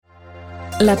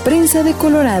La Prensa de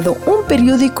Colorado, un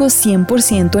periódico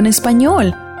 100% en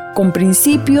español, con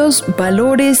principios,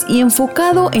 valores y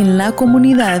enfocado en la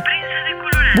comunidad.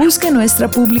 Busca nuestra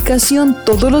publicación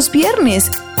todos los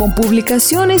viernes, con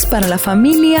publicaciones para la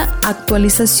familia,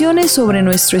 actualizaciones sobre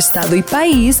nuestro estado y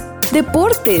país,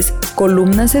 deportes,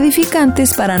 columnas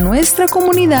edificantes para nuestra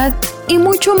comunidad y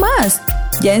mucho más.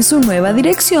 Ya en su nueva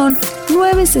dirección,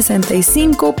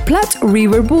 965 Platte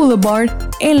River Boulevard,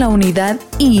 en la unidad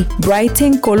I,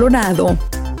 Brighton, Colorado.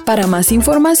 Para más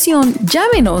información,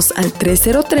 llámenos al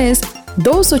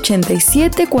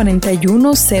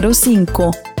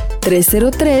 303-287-4105.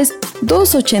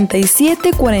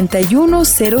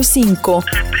 303-287-4105.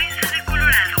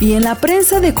 Y en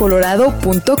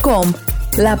laprensadecolorado.com.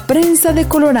 La Prensa de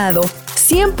Colorado,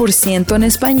 100% en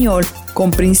español, con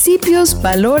principios,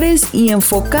 valores y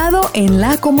enfocado en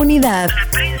la comunidad. La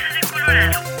Prensa de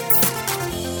Colorado.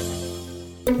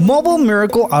 Mobile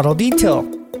Miracle Auto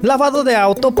Detail. Lavado de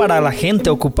auto para la gente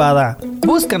ocupada.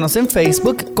 Búscanos en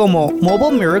Facebook como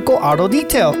Mobile Miracle Auto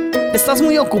Detail. ¿Estás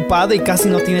muy ocupado y casi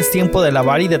no tienes tiempo de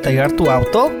lavar y detallar tu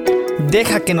auto?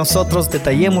 Deja que nosotros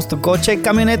detallemos tu coche,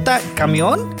 camioneta,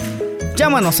 camión.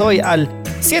 Llámanos hoy al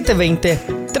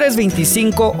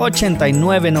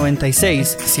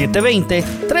 720-325-8996.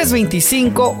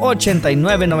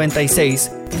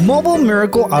 720-325-8996. Mobile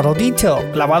Miracle Auto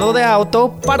Detail. Lavado de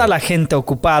auto para la gente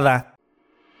ocupada.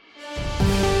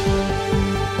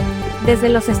 Desde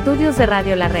los estudios de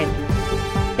Radio La Red,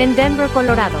 en Denver,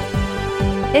 Colorado.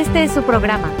 Este es su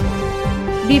programa,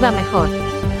 Viva Mejor,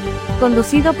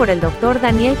 conducido por el Dr.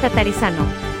 Daniel Catarizano,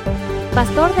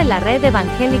 pastor de la Red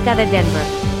Evangélica de Denver.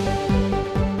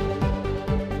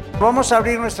 Vamos a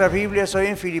abrir nuestras Biblias hoy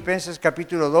en Filipenses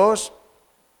capítulo 2.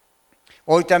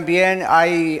 Hoy también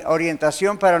hay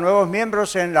orientación para nuevos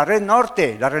miembros en la Red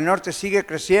Norte. La Red Norte sigue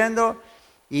creciendo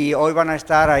y hoy van a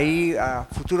estar ahí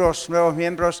futuros nuevos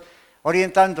miembros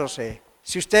orientándose.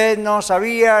 Si usted no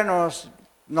sabía, nos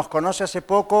conoce hace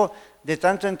poco, de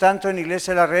tanto en tanto en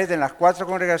Iglesia de la Red, en las 4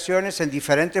 congregaciones, en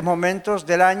diferentes momentos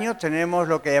del año, tenemos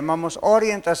lo que llamamos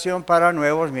orientación para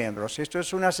nuevos miembros. Esto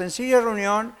es una sencilla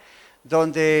reunión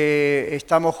donde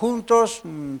estamos juntos,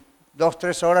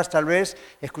 2-3 horas tal vez,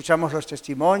 escuchamos los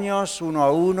testimonios uno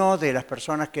a uno de las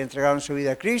personas que entregaron su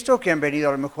vida a Cristo, que han venido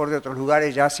a lo mejor de otros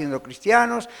lugares ya siendo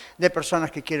cristianos, de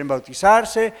personas que quieren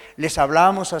bautizarse, les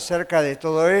hablamos acerca de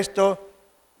todo esto.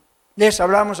 Les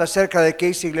hablamos acerca de qué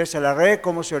es Iglesia de la Red,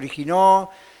 cómo se originó,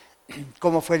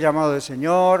 cómo fue el llamado del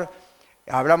Señor.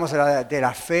 Hablamos de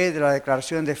la fe, de la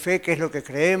declaración de fe, qué es lo que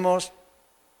creemos.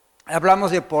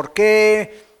 Hablamos de por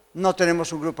qué no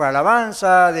tenemos un grupo de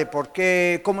alabanza, de por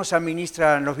qué, cómo se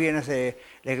administran los bienes de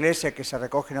la iglesia que se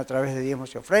recogen a través de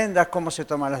diezmos y ofrendas, cómo se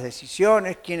toman las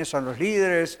decisiones, quiénes son los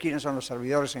líderes, quiénes son los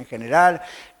servidores en general.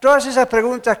 Todas esas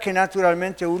preguntas que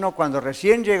naturalmente uno cuando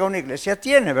recién llega a una iglesia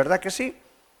tiene, ¿verdad que sí?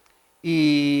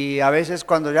 Y a veces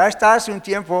cuando ya está hace un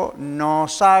tiempo no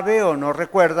sabe o no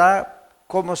recuerda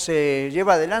cómo se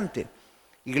lleva adelante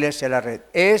Iglesia de la Red.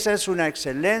 Esa es una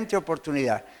excelente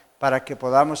oportunidad para que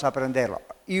podamos aprenderlo.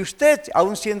 Y usted,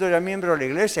 aún siendo ya miembro de la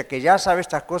iglesia, que ya sabe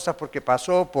estas cosas porque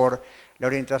pasó por la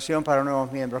orientación para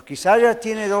nuevos miembros, quizá ya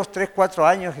tiene 2, 3, 4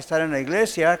 años de estar en la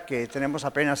iglesia, que tenemos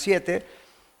apenas 7,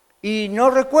 y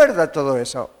no recuerda todo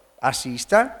eso.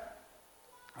 Asista,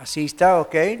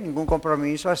 ok, ningún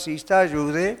compromiso, asista,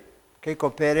 ayude, que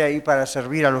coopere ahí para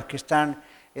servir a los que están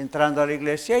entrando a la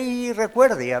iglesia y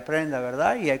recuerde y aprenda,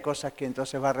 ¿verdad? Y hay cosas que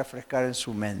entonces va a refrescar en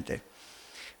su mente.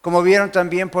 Como vieron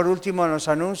también por último en los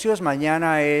anuncios,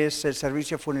 mañana es el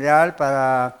servicio funeral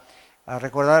para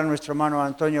recordar a nuestro hermano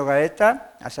Antonio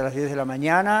Gaeta, hasta las 10 de la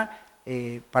mañana.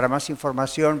 Para más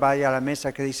información vaya a la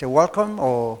mesa que dice welcome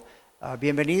o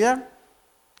bienvenida.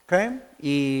 Okay.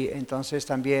 Y entonces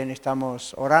también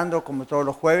estamos orando como todos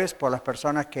los jueves por las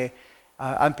personas que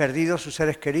han perdido sus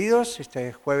seres queridos.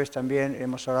 Este jueves también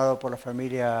hemos orado por la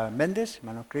familia Méndez,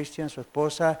 hermano Cristian, su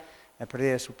esposa, la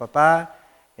pérdida de su papá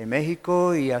en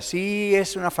México, y así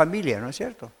es una familia, ¿no es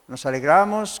cierto? Nos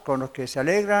alegramos con los que se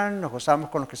alegran, nos gozamos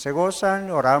con los que se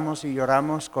gozan, oramos y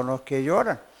lloramos con los que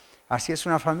lloran. Así es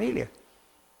una familia.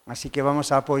 Así que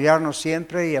vamos a apoyarnos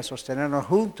siempre y a sostenernos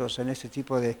juntos en este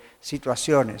tipo de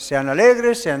situaciones. Sean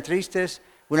alegres, sean tristes,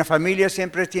 una familia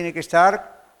siempre tiene que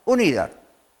estar unida.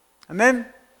 Amén.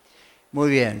 Muy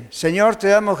bien. Señor, te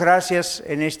damos gracias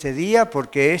en este día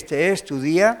porque este es tu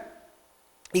día.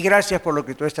 Y gracias por lo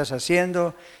que tú estás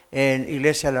haciendo en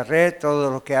Iglesia La Red. Todo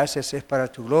lo que haces es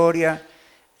para tu gloria.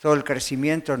 Todo el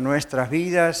crecimiento en nuestras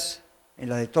vidas, en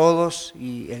la de todos,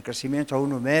 y el crecimiento aún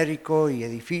numérico y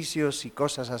edificios y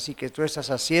cosas así que tú estás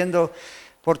haciendo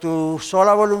por tu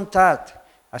sola voluntad.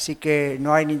 Así que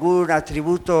no hay ningún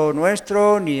atributo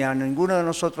nuestro, ni a ninguno de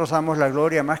nosotros damos la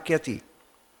gloria más que a ti.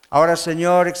 Ahora,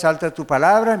 Señor, exalta tu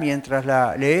palabra mientras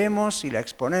la leemos y la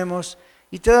exponemos,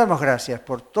 y te damos gracias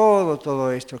por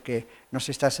todo esto que nos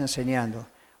estás enseñando.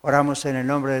 Oramos en el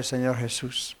nombre del Señor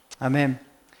Jesús. Amén.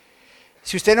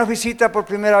 Si usted nos visita por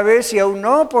primera vez y aún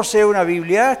no posee una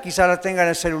Biblia, quizá la tenga en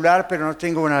el celular, pero no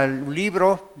tenga un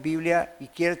libro, Biblia, y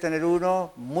quiere tener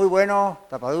uno, muy bueno,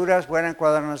 tapaduras, buena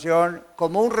encuadernación,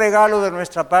 como un regalo de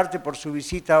nuestra parte por su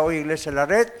visita hoy a Iglesia La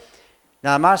Red,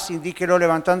 nada más indíquelo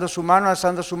levantando su mano,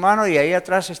 alzando su mano, y ahí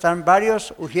atrás están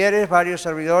varios ujieres, varios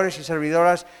servidores y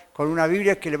servidoras con una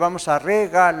Biblia que le vamos a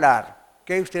regalar,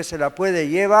 que usted se la puede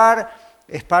llevar,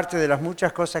 es parte de las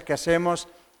muchas cosas que hacemos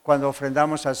cuando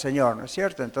ofrendamos al Señor, ¿no es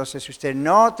cierto? Entonces, si usted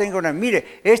no tenga una...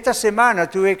 Mire, esta semana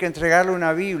tuve que entregarle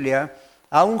una Biblia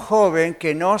a un joven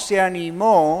que no se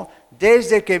animó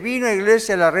desde que vino a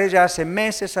Iglesia La Red ya hace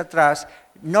meses atrás,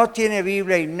 no tiene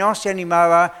Biblia y no se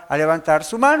animaba a levantar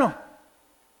su mano.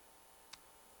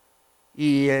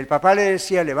 Y el papá le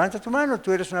decía, levanta tu mano,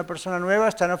 tú eres una persona nueva,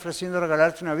 están ofreciendo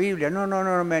regalarte una Biblia. No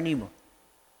me animo.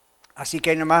 Así que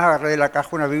ahí nomás agarré de la caja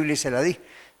una Biblia y se la di.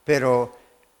 Pero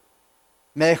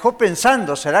me dejó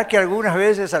pensando, ¿será que algunas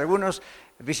veces a algunos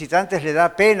visitantes le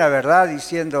da pena, verdad?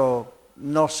 Diciendo,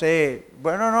 no sé,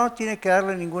 bueno, no tiene que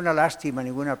darle ninguna lástima,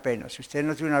 ninguna pena. Si usted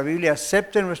no tiene una Biblia,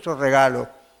 acepte nuestro regalo.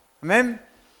 ¿Amén?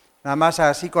 Nada más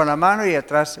así con la mano y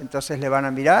atrás entonces le van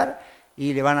a mirar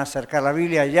y le van a acercar la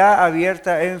Biblia ya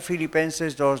abierta en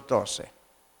Filipenses 2:12.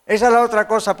 Esa es la otra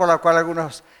cosa por la cual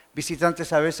algunos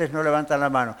visitantes a veces no levantan la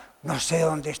mano. No sé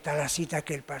dónde está la cita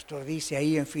que el pastor dice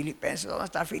ahí en Filipenses. ¿Dónde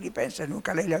está Filipenses?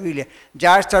 Nunca leí la Biblia.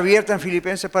 Ya está abierta en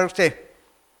Filipenses para usted.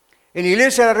 En la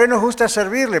Iglesia de la Red nos gusta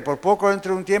servirle. Por poco,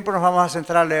 dentro de un tiempo, nos vamos a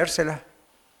sentar a leérsela.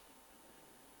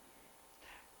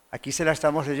 Aquí se la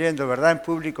estamos leyendo, ¿verdad? En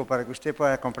público para que usted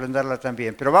pueda comprenderla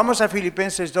también. Pero vamos a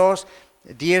Filipenses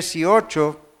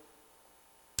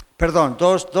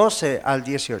 2:12 al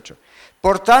 18.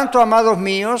 Por tanto, amados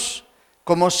míos,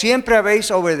 como siempre habéis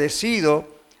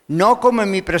obedecido, no como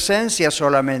en mi presencia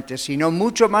solamente, sino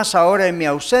mucho más ahora en mi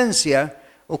ausencia,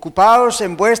 ocupaos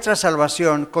en vuestra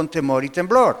salvación con temor y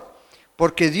temblor.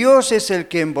 Porque Dios es el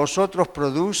que en vosotros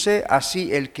produce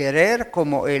así el querer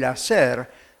como el hacer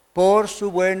por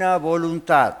su buena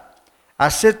voluntad.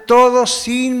 Haced todo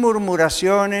sin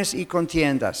murmuraciones y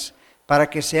contiendas, para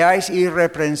que seáis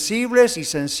irreprensibles y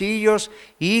sencillos,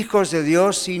 hijos de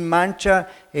Dios sin mancha,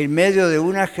 en medio de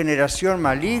una generación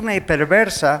maligna y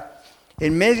perversa,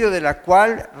 en medio de la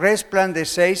cual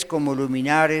resplandecéis como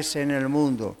luminares en el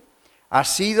mundo,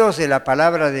 asidos de la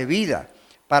palabra de vida,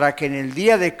 para que en el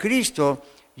día de Cristo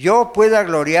yo pueda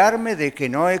gloriarme de que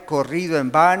no he corrido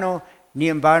en vano, ni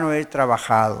en vano he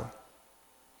trabajado.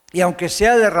 Y aunque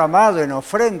sea derramado en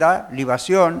ofrenda,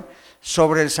 libación,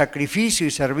 sobre el sacrificio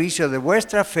y servicio de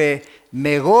vuestra fe,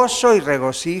 me gozo y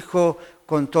regocijo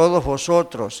con todos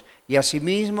vosotros, y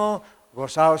asimismo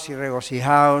gozaos y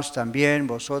regocijaos también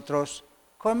vosotros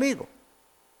conmigo.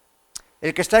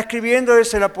 El que está escribiendo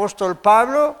es el apóstol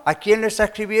Pablo. ¿A quién le está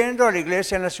escribiendo? A la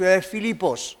iglesia en la ciudad de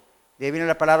Filipos. De ahí viene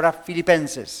la palabra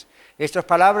Filipenses. Esto es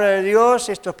palabra de Dios,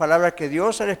 esto es palabra que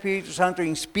Dios, el Espíritu Santo,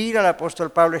 inspira al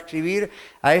apóstol Pablo a escribir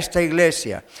a esta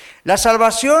iglesia. La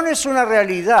salvación es una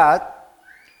realidad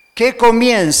que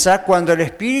comienza cuando el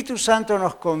Espíritu Santo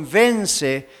nos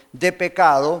convence de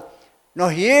pecado,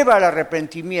 nos lleva al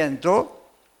arrepentimiento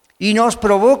y nos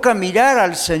provoca mirar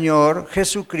al Señor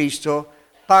Jesucristo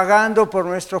pagando por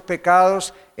nuestros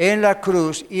pecados en la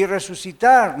cruz y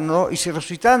resucitando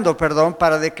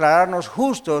para declararnos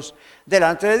justos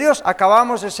delante de Dios.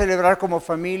 Acabamos de celebrar como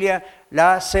familia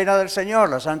la Cena del Señor,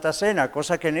 la Santa Cena,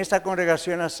 cosa que en esta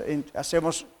congregación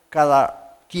hacemos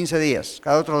cada 15 días,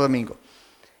 cada otro domingo.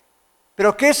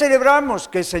 ¿Pero qué celebramos?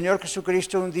 Que el Señor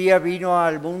Jesucristo un día vino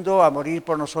al mundo a morir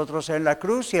por nosotros en la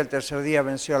cruz y el tercer día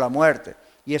venció la muerte.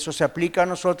 Y eso se aplica a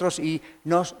nosotros y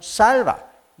nos salva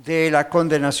de la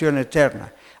condenación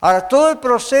eterna. Ahora, todo el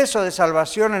proceso de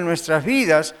salvación en nuestras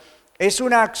vidas es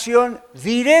una acción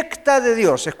directa de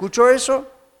Dios. ¿Escuchó eso?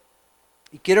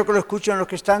 Y quiero que lo escuchen los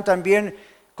que están también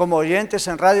como oyentes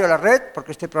en Radio La Red,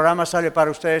 porque este programa sale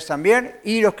para ustedes también,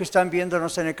 y los que están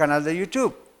viéndonos en el canal de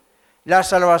YouTube. La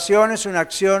salvación es una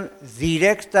acción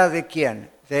directa ¿de quién?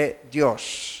 De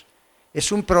Dios.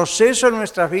 Es un proceso en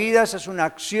nuestras vidas, es una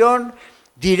acción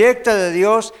directa de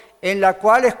Dios en la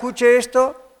cual, escuche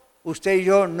esto, usted y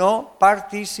yo no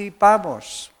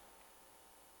participamos.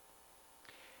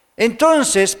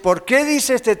 Entonces, ¿por qué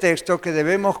dice este texto que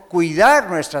debemos cuidar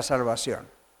nuestra salvación?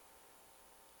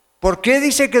 ¿Por qué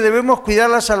dice que debemos cuidar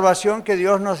la salvación que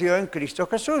Dios nos dio en Cristo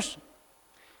Jesús?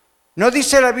 ¿No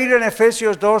dice la Biblia en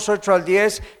Efesios 2, 8 al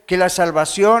 10 que la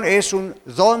salvación es un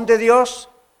don de Dios?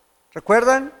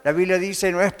 ¿Recuerdan? La Biblia dice,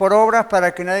 no es por obras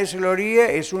para que nadie se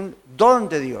gloríe, es un don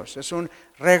de Dios, es un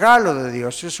regalo de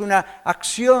Dios, es una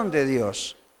acción de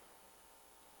Dios.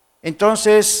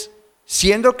 Entonces,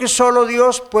 siendo que solo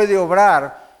Dios puede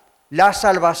obrar la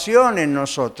salvación en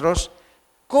nosotros,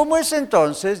 ¿cómo es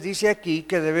entonces, dice aquí,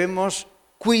 que debemos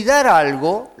cuidar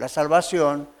algo, la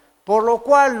salvación, por lo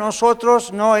cual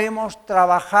nosotros no hemos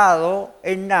trabajado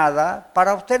en nada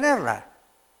para obtenerla?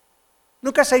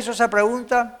 ¿Nunca se hizo esa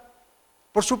pregunta?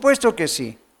 Por supuesto que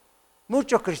sí.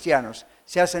 Muchos cristianos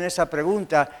se hacen esa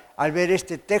pregunta al ver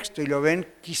este texto y lo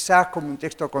ven quizás como un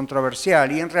texto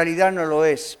controversial, y en realidad no lo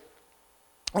es.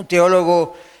 Un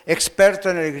teólogo experto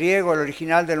en el griego, el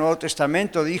original del Nuevo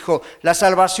Testamento, dijo: la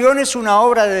salvación es una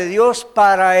obra de Dios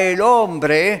para el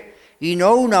hombre y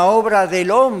no una obra del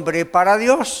hombre para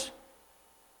Dios.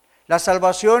 La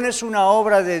salvación es una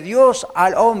obra de Dios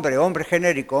al hombre, hombre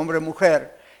genérico,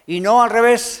 hombre-mujer, y no al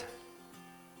revés.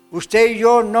 Usted y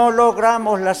yo no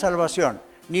logramos la salvación,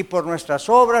 ni por nuestras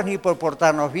obras, ni por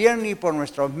portarnos bien, ni por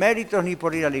nuestros méritos, ni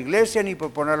por ir a la iglesia, ni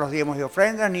por poner los diezmos y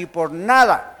ofrendas, ni por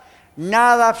nada.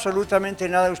 Nada, absolutamente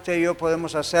nada usted y yo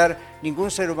podemos hacer,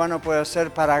 ningún ser humano puede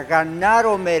hacer para ganar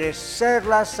o merecer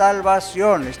la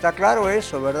salvación. ¿Está claro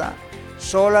eso, verdad?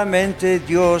 Solamente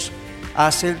Dios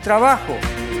hace el trabajo.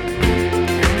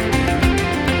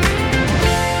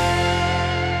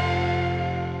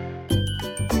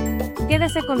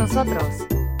 Quédese con nosotros.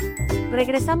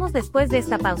 Regresamos después de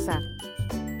esta pausa.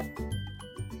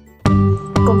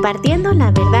 Compartiendo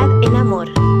la verdad en amor.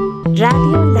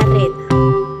 Radio La Red.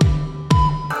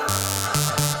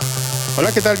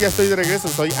 Hola, ¿qué tal? Ya estoy de regreso.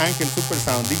 Soy Ángel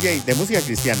Supersound, DJ de música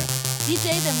cristiana.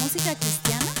 ¿DJ de música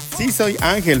cristiana? Sí, soy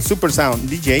Ángel Supersound,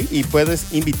 DJ, y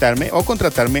puedes invitarme o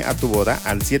contratarme a tu boda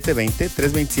al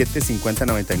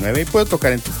 720-327-5099 y puedo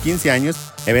tocar en tus 15 años,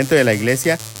 evento de la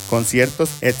iglesia, conciertos,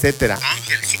 etc.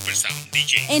 Ángel Supersound,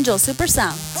 DJ. Angel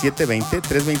Supersound.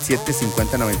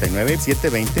 720-327-5099,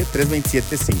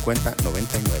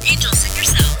 720-327-5099. Angel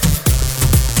Supersound.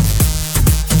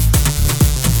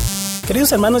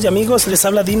 Queridos hermanos y amigos, les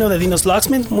habla Dino de Dino's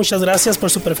Locksmith. Muchas gracias por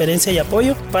su preferencia y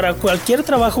apoyo. Para cualquier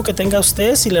trabajo que tenga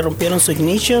usted, si le rompieron su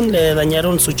ignition, le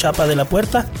dañaron su chapa de la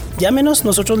puerta, llámenos,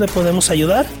 nosotros le podemos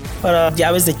ayudar. Para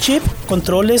llaves de chip,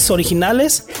 controles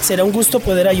originales, será un gusto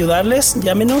poder ayudarles.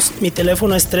 Llámenos, mi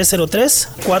teléfono es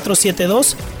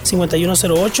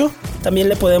 303-472-5108. También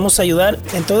le podemos ayudar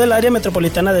en todo el área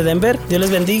metropolitana de Denver. Dios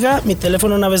les bendiga. Mi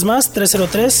teléfono una vez más,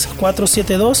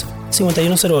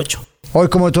 303-472-5108. Hoy,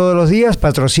 como todos los días,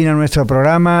 patrocina nuestro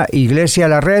programa Iglesia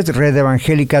La Red, Red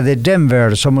Evangélica de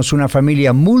Denver. Somos una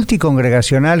familia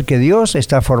multicongregacional que Dios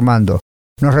está formando.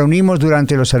 Nos reunimos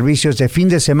durante los servicios de fin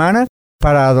de semana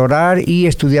para adorar y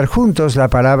estudiar juntos la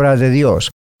palabra de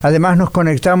Dios. Además, nos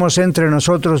conectamos entre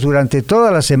nosotros durante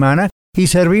toda la semana y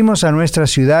servimos a nuestra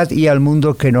ciudad y al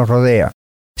mundo que nos rodea.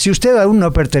 Si usted aún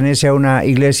no pertenece a una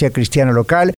iglesia cristiana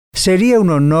local, sería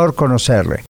un honor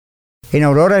conocerle. En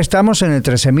Aurora estamos en el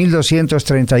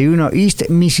 13231 East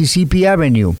Mississippi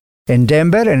Avenue. En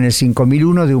Denver, en el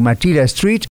 5001 de Umatilla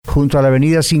Street, junto a la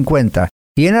avenida 50.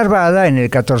 Y en Arvada, en el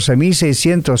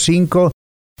 14605,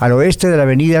 al oeste de la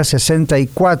avenida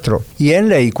 64. Y en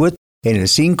Lakewood, en el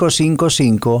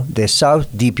 555 de South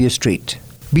Deepey Street.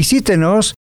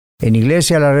 Visítenos en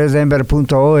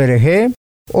iglesialareddenver.org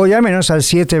o llámenos al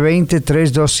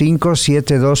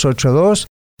 720-325-7282,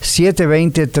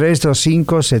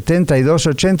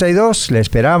 720-325-7282. Le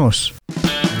esperamos.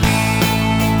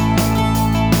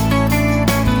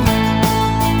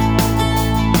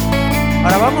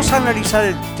 Ahora vamos a analizar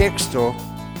el texto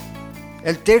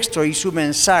y su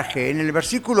mensaje. En el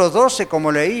versículo 12,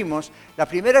 como leímos, la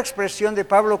primera expresión de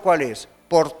Pablo, ¿cuál es?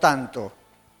 Por tanto.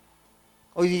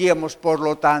 Hoy diríamos por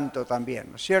lo tanto también,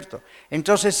 ¿no es cierto?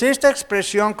 Entonces, esta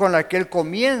expresión con la que él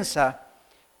comienza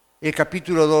el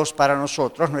capítulo 2 para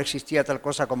nosotros, no existía tal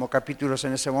cosa como capítulos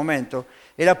en ese momento,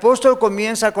 el apóstol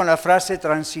comienza con la frase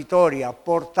transitoria,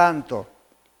 por tanto.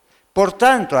 Por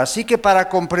tanto, así que para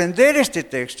comprender este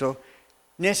texto,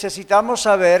 necesitamos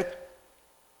saber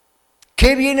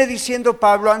qué viene diciendo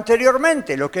Pablo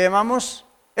anteriormente, lo que llamamos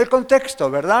el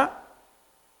contexto, ¿verdad?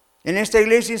 En esta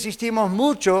iglesia insistimos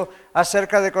mucho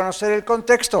acerca de conocer el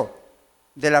contexto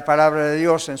de la palabra de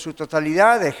Dios en su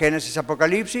totalidad, de Génesis,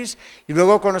 Apocalipsis, y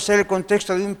luego conocer el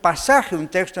contexto de un pasaje, un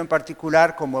texto en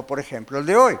particular, como por ejemplo el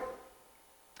de hoy.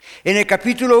 En el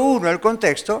capítulo 1, el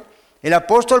contexto, el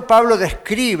apóstol Pablo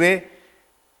describe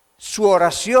su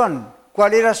oración.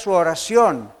 ¿Cuál era su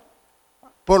oración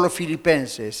por los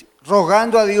filipenses?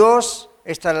 Rogando a Dios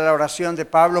esta es la oración de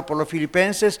Pablo por los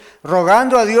filipenses,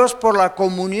 rogando a Dios por la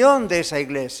comunión de esa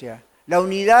iglesia, la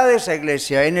unidad de esa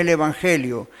iglesia en el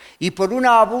Evangelio y por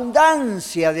una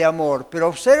abundancia de amor. Pero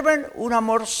observen, un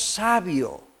amor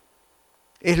sabio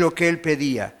es lo que él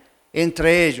pedía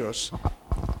entre ellos.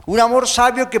 Un amor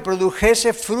sabio que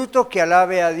produjese fruto que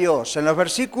alabe a Dios. En los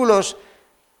versículos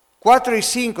 4 y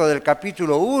 5 del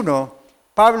capítulo 1,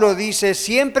 Pablo dice,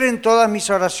 siempre en todas mis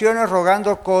oraciones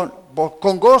rogando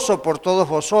con gozo por todos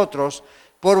vosotros,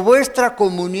 por vuestra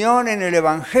comunión en el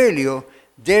Evangelio,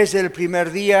 desde el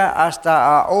primer día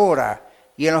hasta ahora.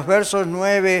 Y en los versos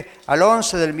 9 al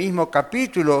 11 del mismo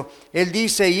capítulo, él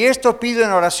dice, y esto pido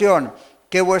en oración,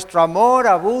 que vuestro amor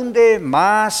abunde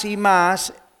más y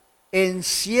más en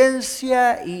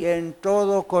ciencia y en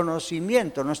todo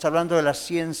conocimiento. No está hablando de la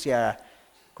ciencia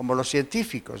como los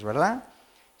científicos, ¿verdad?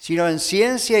 Sino en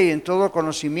ciencia y en todo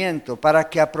conocimiento, para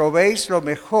que aprobéis lo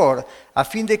mejor, a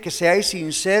fin de que seáis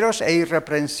sinceros e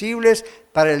irreprensibles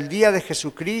para el día de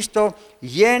Jesucristo,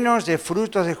 llenos de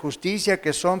frutos de justicia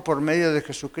que son por medio de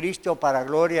Jesucristo, para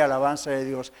gloria y alabanza de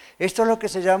Dios. Esto es lo que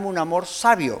se llama un amor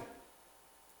sabio.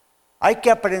 Hay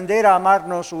que aprender a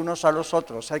amarnos unos a los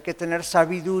otros, hay que tener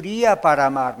sabiduría para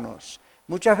amarnos.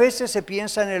 Muchas veces se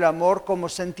piensa en el amor como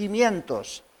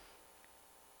sentimientos.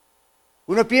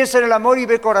 Uno piensa en el amor y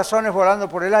ve corazones volando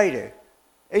por el aire.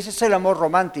 Ese es el amor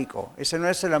romántico, ese no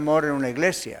es el amor en una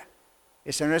iglesia.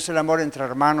 Ese no es el amor entre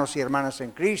hermanos y hermanas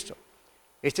en Cristo.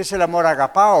 Este es el amor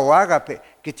agapao o ágape,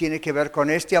 que tiene que ver con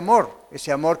este amor,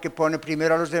 ese amor que pone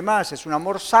primero a los demás. Es un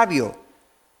amor sabio,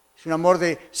 es un amor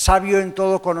sabio en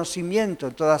todo conocimiento,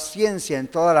 en toda ciencia, en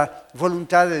toda la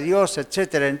voluntad de Dios,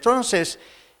 etc. Entonces,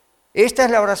 esta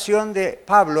es la oración de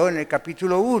Pablo en el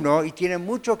capítulo 1 y tiene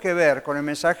mucho que ver con el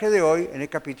mensaje de hoy en el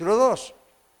capítulo 2.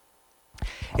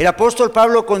 El apóstol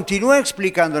Pablo continúa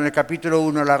explicando en el capítulo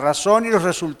 1 la razón y los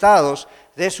resultados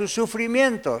de sus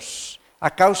sufrimientos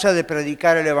a causa de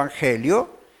predicar el Evangelio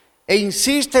e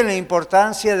insiste en la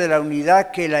importancia de la unidad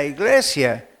que la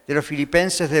iglesia de los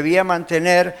filipenses debía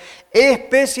mantener,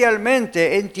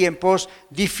 especialmente en tiempos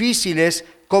difíciles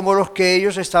como los que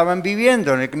ellos estaban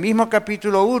viviendo. En el mismo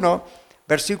capítulo 1,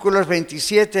 versículos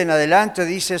 27 en adelante,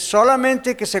 dice,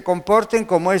 solamente que se comporten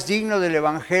como es digno del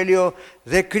Evangelio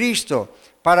de Cristo,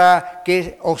 para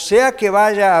que, o sea que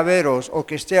vaya a veros o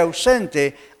que esté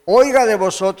ausente, oiga de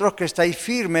vosotros que estáis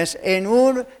firmes en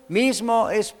un mismo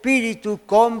espíritu,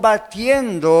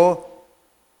 combatiendo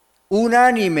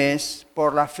unánimes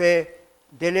por la fe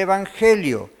del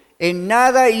Evangelio, en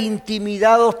nada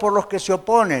intimidados por los que se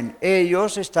oponen.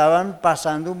 Ellos estaban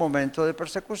pasando un momento de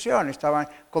persecución, estaban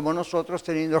como nosotros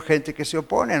teniendo gente que se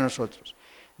opone a nosotros.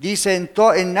 Dice,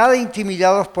 en nada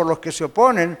intimidados por los que se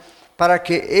oponen, para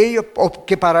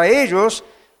que para ellos,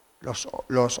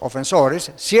 los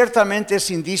ofensores, ciertamente es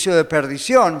indicio de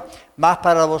perdición, mas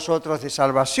para vosotros de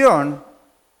salvación,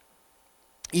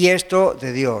 y esto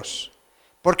de Dios.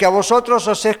 Porque a vosotros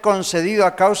os es concedido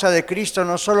a causa de Cristo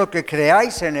no solo que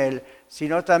creáis en Él,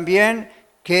 sino también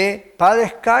que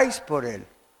padezcáis por Él,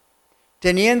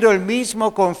 teniendo el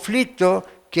mismo conflicto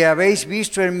que habéis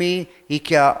visto en mí y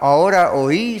que ahora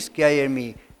oís que hay en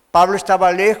mí. Pablo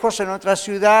estaba lejos en otra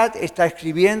ciudad, está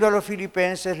escribiendo a los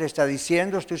filipenses, le está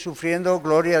diciendo, estoy sufriendo,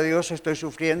 gloria a Dios, estoy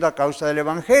sufriendo a causa del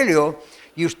Evangelio,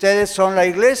 y ustedes son la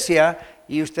iglesia,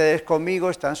 y ustedes conmigo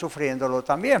están sufriéndolo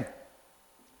también.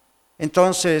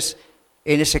 Entonces,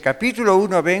 en ese capítulo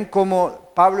 1 ven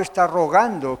cómo Pablo está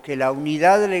rogando que la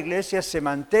unidad de la iglesia se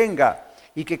mantenga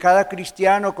y que cada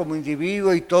cristiano como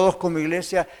individuo y todos como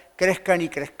iglesia crezcan y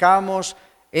crezcamos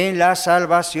en la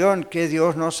salvación que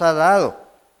Dios nos ha dado.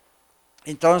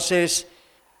 Entonces,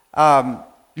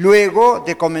 luego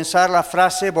de comenzar la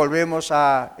frase, volvemos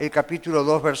al capítulo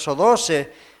 2, verso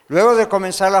 12, luego de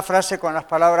comenzar la frase con las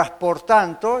palabras por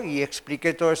tanto, y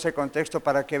expliqué todo ese contexto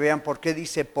para que vean por qué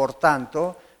dice por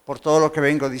tanto, por todo lo que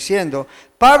vengo diciendo,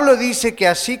 Pablo dice que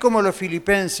así como los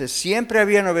filipenses siempre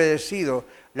habían obedecido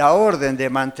la orden de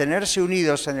mantenerse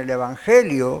unidos en el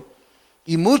Evangelio,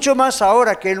 y mucho más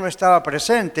ahora que él no estaba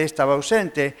presente, estaba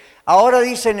ausente, ahora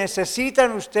dice,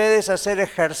 necesitan ustedes hacer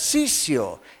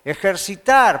ejercicio,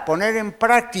 ejercitar, poner en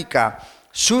práctica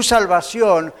su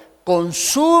salvación con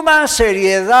suma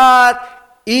seriedad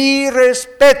y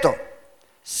respeto.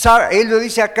 Él lo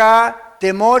dice acá,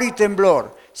 temor y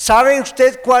temblor. ¿Sabe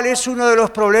usted cuál es uno de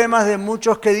los problemas de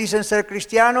muchos que dicen ser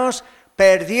cristianos?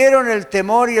 Perdieron el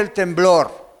temor y el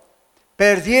temblor.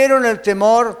 Perdieron el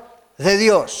temor de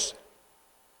Dios.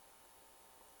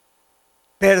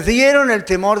 Perdieron el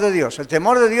temor de Dios. El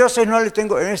temor de Dios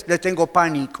es le tengo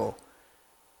pánico.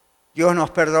 Dios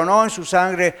nos perdonó en su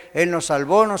sangre, Él nos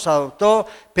salvó, nos adoptó,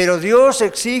 pero Dios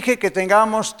exige que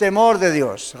tengamos temor de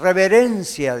Dios,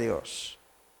 reverencia a Dios.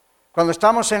 Cuando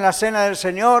estamos en la cena del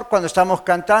Señor, cuando estamos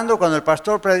cantando, cuando el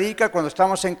pastor predica, cuando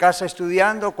estamos en casa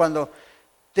estudiando,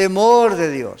 temor de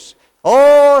Dios.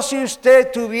 Oh, si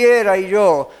usted tuviera y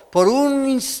yo, por un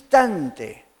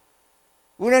instante,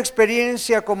 una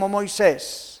experiencia como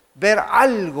Moisés, ver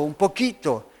algo, un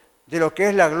poquito, de lo que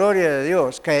es la gloria de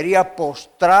Dios, caería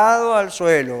postrado al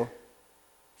suelo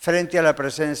frente a la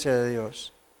presencia de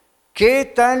Dios. ¿Qué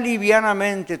tan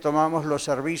livianamente tomamos los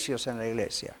servicios en la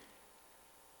iglesia?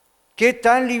 ¿Qué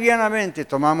tan livianamente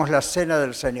tomamos la cena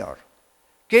del Señor?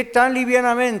 ¿Qué tan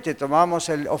livianamente tomamos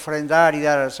el ofrendar y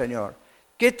dar al Señor?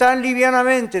 ¿Qué tan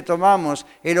livianamente tomamos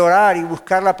el orar y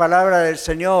buscar la palabra del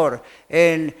Señor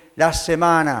en la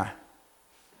semana?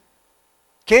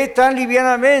 ¿Qué tan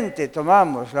livianamente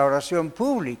tomamos la oración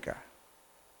pública?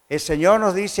 El Señor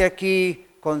nos dice aquí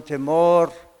con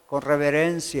temor, con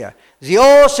reverencia,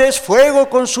 Dios es fuego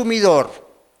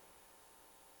consumidor.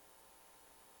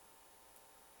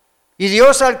 Y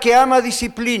Dios al que ama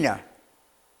disciplina,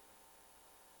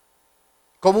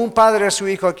 como un padre a su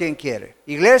hijo a quien quiere.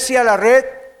 Iglesia, la red,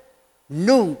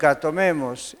 nunca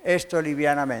tomemos esto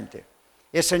livianamente.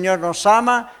 El Señor nos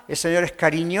ama, el Señor es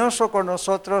cariñoso con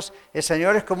nosotros, el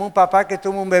Señor es como un papá que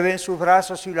toma un bebé en sus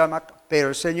brazos y lo ama, pero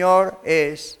el Señor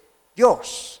es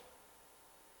Dios.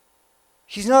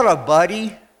 He's not a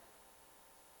buddy.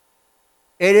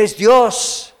 Él es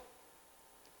Dios.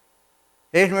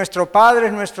 Es nuestro Padre,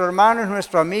 es nuestro hermano, es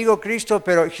nuestro amigo Cristo,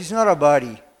 pero he's not a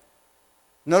buddy.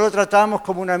 No lo tratamos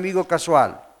como un amigo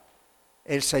casual.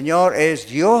 El Señor es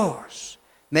Dios.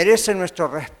 Merece nuestro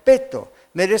respeto.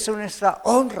 Merece nuestra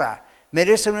honra,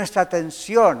 merece nuestra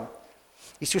atención.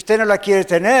 Y si usted no la quiere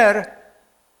tener,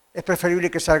 es preferible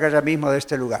que salga ya mismo de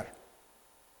este lugar,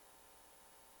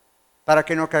 para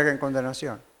que no caiga en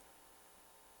condenación,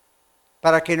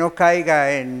 para que no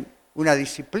caiga en una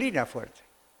disciplina fuerte.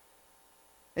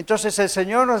 Entonces el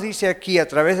Señor nos dice aquí a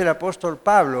través del apóstol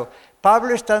Pablo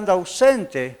estando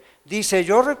ausente, dice,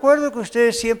 yo recuerdo que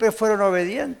ustedes siempre fueron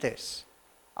obedientes.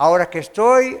 Ahora que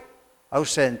estoy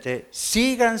ausente,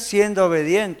 sigan siendo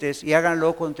obedientes y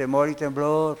háganlo con temor y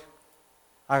temblor.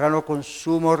 Háganlo con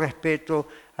sumo respeto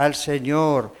al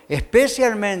Señor,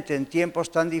 especialmente en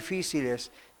tiempos tan difíciles,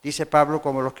 dice Pablo,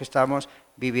 como los que estamos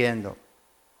viviendo.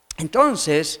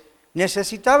 Entonces,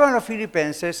 necesitaban los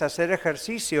filipenses hacer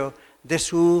ejercicio de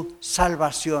su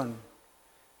salvación,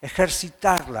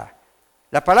 ejercitarla.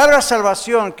 La palabra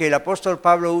salvación que el apóstol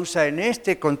Pablo usa en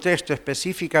este contexto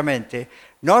específicamente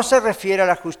no se refiere a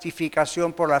la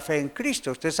justificación por la fe en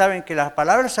Cristo. Ustedes saben que la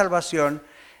palabra salvación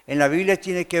en la Biblia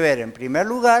tiene que ver, en primer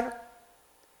lugar,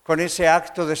 con ese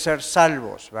acto de ser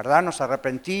salvos, ¿verdad? Nos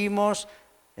arrepentimos,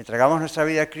 entregamos nuestra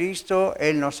vida a Cristo,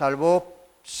 Él nos salvó,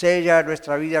 sella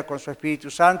nuestra vida con su Espíritu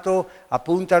Santo,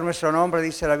 apunta nuestro nombre,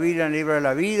 dice la Biblia, en el libro de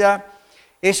la vida.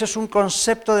 Eso es un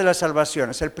concepto de la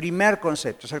salvación, es el primer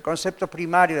concepto, es el concepto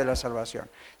primario de la salvación.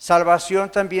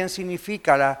 Salvación también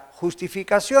significa la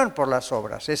justificación por las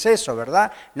obras, es eso,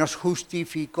 ¿verdad? Nos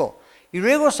justificó. Y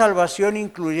luego salvación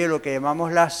incluye lo que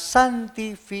llamamos la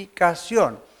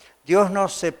santificación. Dios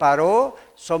nos separó,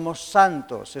 somos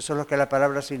santos, eso es lo que la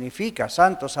palabra significa,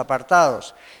 santos,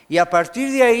 apartados. Y a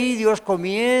partir de ahí Dios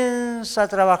comienza a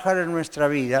trabajar en nuestra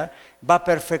vida, va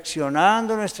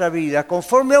perfeccionando nuestra vida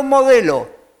conforme a un modelo.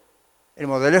 El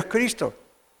modelo es Cristo,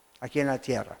 aquí en la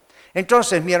tierra.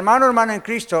 Entonces, mi hermano o hermana en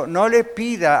Cristo, no le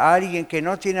pida a alguien que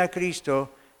no tiene a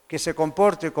Cristo que se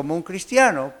comporte como un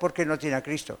cristiano porque no tiene a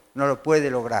Cristo, no lo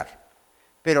puede lograr.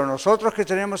 Pero nosotros que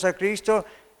tenemos a Cristo,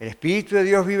 el Espíritu de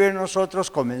Dios vive en nosotros,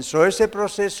 comenzó ese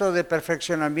proceso de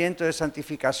perfeccionamiento, de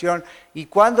santificación. ¿Y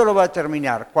cuándo lo va a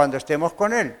terminar? Cuando estemos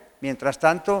con Él. Mientras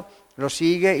tanto, lo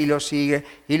sigue y lo sigue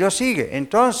y lo sigue.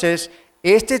 Entonces,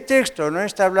 este texto no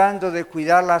está hablando de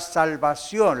cuidar la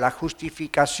salvación, la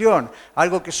justificación,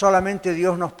 algo que solamente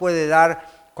Dios nos puede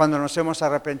dar cuando nos hemos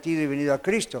arrepentido y venido a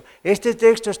Cristo. Este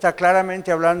texto está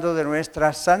claramente hablando de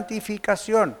nuestra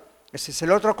santificación. Ese es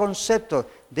el otro concepto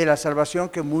de la salvación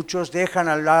que muchos dejan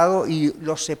al lado y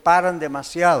lo separan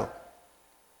demasiado.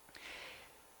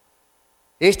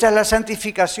 Esta es la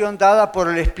santificación dada por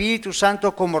el Espíritu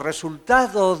Santo como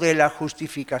resultado de la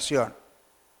justificación.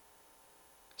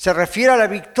 Se refiere a la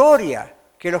victoria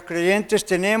que los creyentes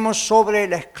tenemos sobre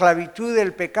la esclavitud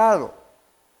del pecado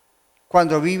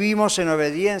cuando vivimos en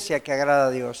obediencia que agrada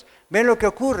a Dios. ¿Ven lo que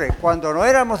ocurre? Cuando no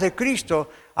éramos de Cristo,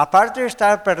 aparte de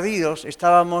estar perdidos,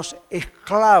 estábamos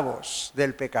esclavos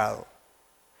del pecado.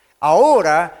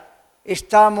 Ahora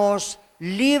estamos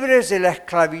libres de la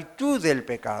esclavitud del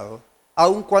pecado,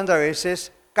 aun cuando a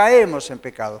veces caemos en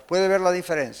pecados. ¿Puede ver la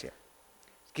diferencia?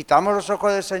 Quitamos los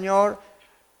ojos del Señor,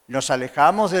 nos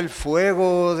alejamos del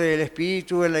fuego del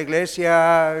Espíritu en la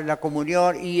iglesia, en la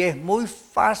comunión, y es muy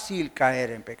fácil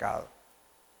caer en pecado.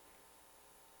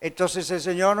 Entonces el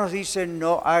Señor nos dice,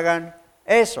 no hagan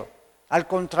eso. Al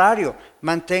contrario,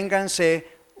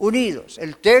 manténganse unidos.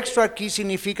 El texto aquí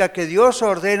significa que Dios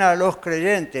ordena a los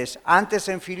creyentes, antes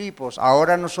en Filipos,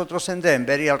 ahora nosotros en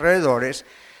Denver y alrededores,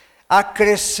 a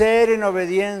crecer en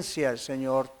obediencia al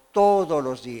Señor todos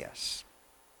los días.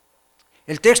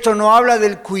 El texto no habla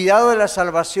del cuidado de la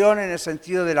salvación en el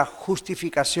sentido de la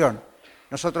justificación.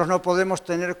 Nosotros no podemos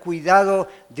tener cuidado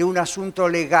de un asunto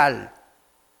legal.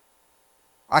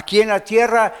 Aquí en la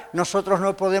tierra nosotros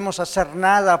no podemos hacer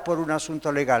nada por un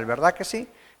asunto legal, ¿verdad que sí?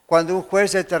 Cuando un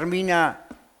juez determina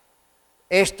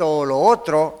esto o lo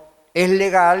otro, es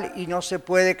legal y no se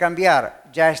puede cambiar,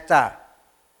 ya está.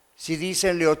 Si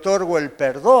dicen le otorgo el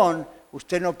perdón,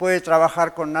 usted no puede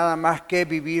trabajar con nada más que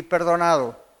vivir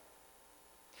perdonado.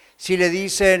 Si le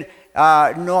dicen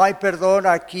no hay perdón,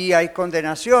 aquí hay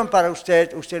condenación para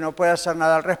usted, usted no puede hacer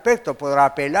nada al respecto. Podrá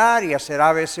apelar y hacer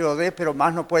A, B, C o D, pero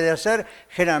más no puede hacer.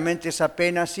 Generalmente esa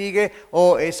pena sigue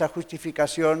o esa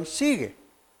justificación sigue.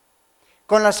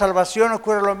 Con la salvación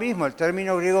ocurre lo mismo. El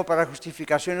término griego para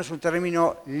justificación es un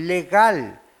término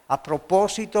legal. A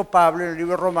propósito, Pablo en el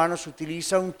libro de Romanos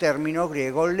utiliza un término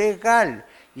griego legal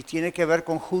y tiene que ver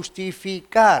con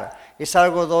justificar. Es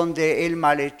algo donde el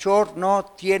malhechor no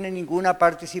tiene ninguna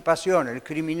participación, el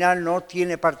criminal no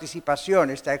tiene participación,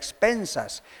 está a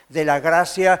expensas de la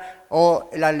gracia o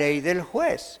la ley del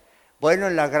juez. Bueno,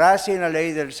 en la gracia y en la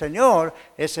ley del Señor,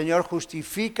 el Señor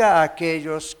justifica a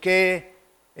aquellos que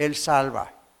Él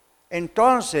salva.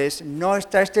 Entonces, no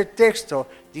está este texto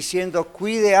diciendo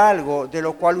cuide algo de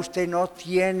lo cual usted no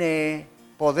tiene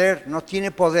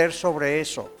poder sobre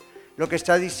eso. Lo que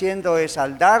está diciendo es,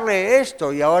 al darle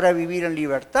esto y ahora vivir en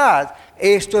libertad,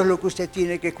 esto es lo que usted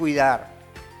tiene que cuidar.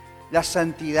 La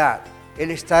santidad,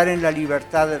 el estar en la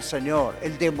libertad del Señor,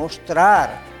 el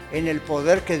demostrar en el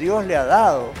poder que Dios le ha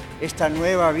dado, esta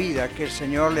nueva vida que el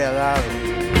Señor le ha dado.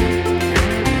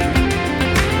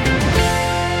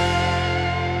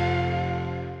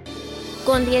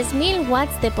 Con 10.000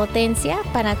 watts de potencia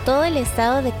para todo el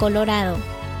estado de Colorado.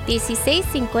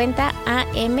 1650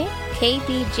 AM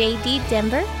KBJD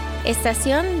Denver,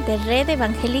 estación de Red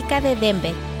Evangélica de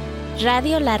Denver.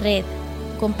 Radio La Red,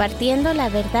 compartiendo la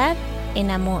verdad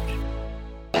en amor.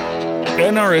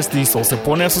 NRS Diesel se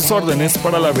pone a sus órdenes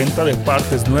para la venta de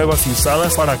partes nuevas y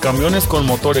usadas para camiones con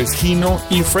motores Hino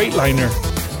y Freightliner.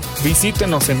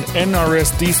 Visítenos en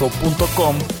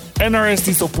nrsdiesel.com,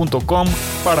 nrsdiesel.com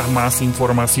para más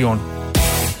información.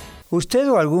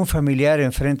 ¿Usted o algún familiar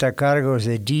enfrenta cargos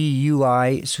de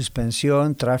DUI,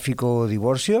 suspensión, tráfico o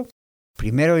divorcio?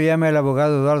 Primero llame al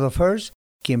abogado Eduardo First,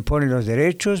 quien pone los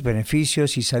derechos,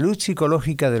 beneficios y salud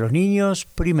psicológica de los niños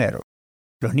primero.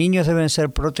 Los niños deben ser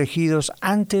protegidos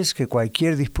antes que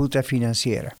cualquier disputa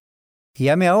financiera.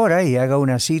 Llame ahora y haga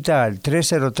una cita al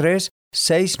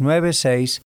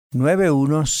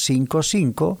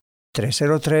 303-696-9155,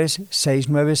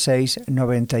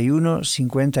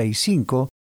 303-696-9155,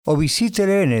 o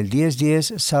visítele en el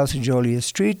 1010 South Joliet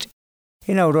Street,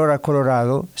 en Aurora,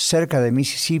 Colorado, cerca de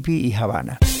Mississippi y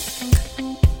Havana.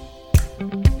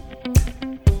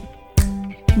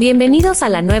 Bienvenidos a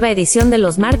la nueva edición de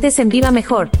los martes en Viva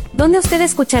Mejor, donde usted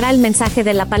escuchará el mensaje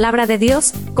de la Palabra de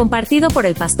Dios, compartido por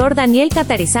el pastor Daniel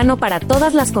Catarizano para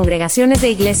todas las congregaciones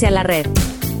de Iglesia La Red.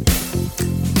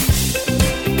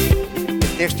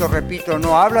 El texto, repito,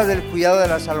 no habla del cuidado de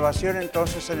la salvación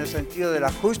entonces en el sentido de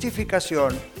la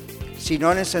justificación,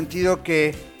 sino en el sentido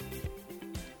que,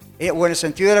 o en el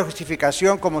sentido de la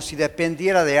justificación como si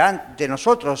dependiera de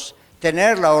nosotros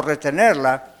tenerla o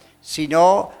retenerla,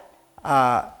 sino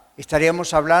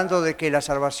estaríamos hablando de que la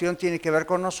salvación tiene que ver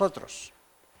con nosotros.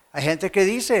 Hay gente que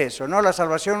dice eso, no, la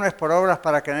salvación no es por obras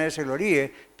para que nadie se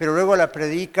gloríe, pero luego la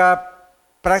predica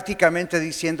prácticamente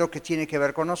diciendo que tiene que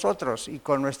ver con nosotros y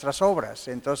con nuestras obras.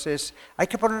 Entonces hay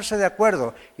que ponerse de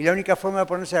acuerdo, y la única forma de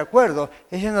ponerse de acuerdo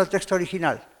es yendo al texto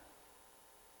original.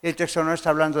 El texto no está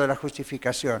hablando de la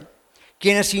justificación.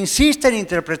 Quienes insisten en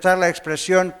interpretar la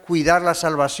expresión cuidar la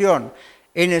salvación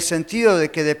en el sentido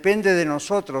de que depende de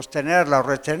nosotros tenerla o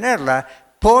retenerla,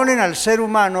 ponen al ser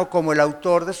humano como el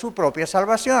autor de su propia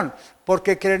salvación. ¿Por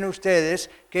qué creen ustedes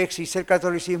que existe el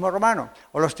catolicismo romano,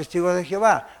 o los testigos de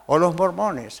Jehová, o los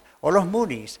mormones, o los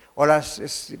munis, o las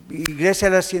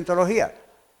iglesias de la cientología?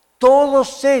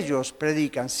 Todos ellos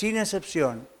predican, sin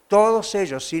excepción, todos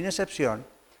ellos, sin excepción,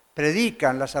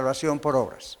 predican la salvación por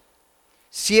obras.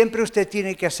 Siempre usted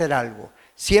tiene que hacer algo,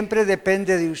 siempre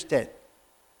depende de usted.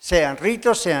 Sean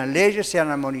ritos, sean leyes, sean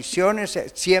admoniciones,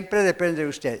 siempre depende de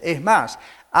usted. Es más,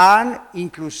 han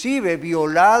inclusive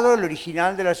violado el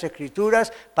original de las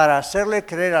Escrituras para hacerle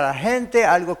creer a la gente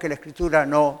algo que la Escritura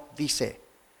no dice.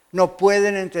 No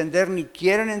pueden entender ni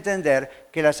quieren entender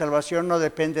que la salvación no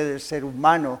depende del ser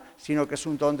humano, sino que es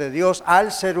un don de Dios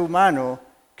al ser humano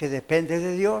que depende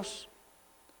de Dios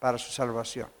para su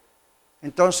salvación.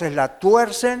 Entonces la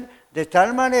tuercen de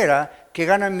tal manera que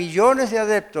ganan millones de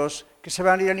adeptos que se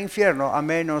van a ir al infierno a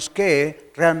menos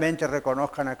que realmente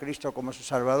reconozcan a Cristo como su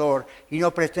Salvador y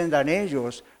no pretendan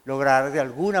ellos lograr de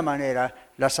alguna manera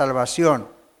la salvación.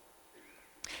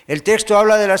 El texto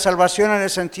habla de la salvación en el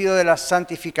sentido de la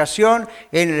santificación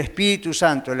en el Espíritu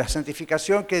Santo, la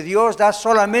santificación que Dios da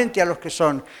solamente a los que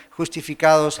son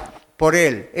justificados por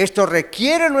Él. Esto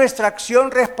requiere nuestra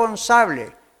acción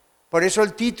responsable. Por eso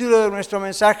el título de nuestro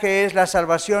mensaje es La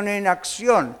salvación en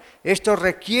acción. Esto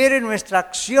requiere nuestra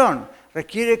acción,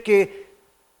 requiere que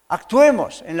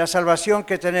actuemos en la salvación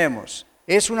que tenemos.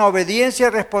 Es una obediencia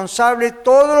responsable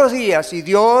todos los días y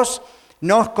Dios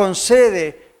nos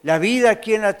concede la vida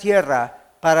aquí en la tierra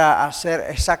para hacer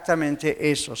exactamente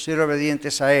eso, ser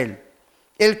obedientes a Él.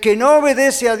 El que no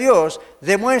obedece a Dios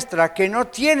demuestra que no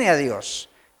tiene a Dios.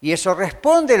 Y eso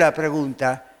responde a la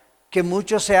pregunta que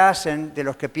muchos se hacen de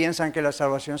los que piensan que la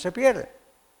salvación se pierde.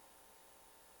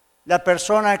 La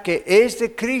persona que es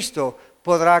de Cristo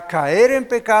podrá caer en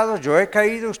pecado. Yo he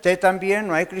caído, usted también.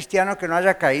 No hay cristiano que no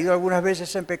haya caído algunas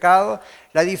veces en pecado.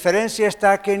 La diferencia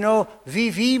está que no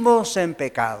vivimos en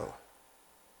pecado.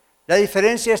 La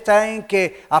diferencia está en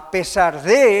que a pesar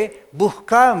de,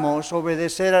 buscamos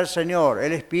obedecer al Señor.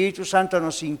 El Espíritu Santo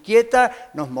nos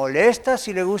inquieta, nos molesta,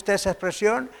 si le gusta esa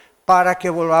expresión, para que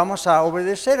volvamos a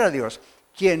obedecer a Dios.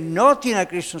 Quien no tiene a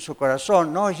Cristo en su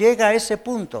corazón no llega a ese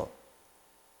punto.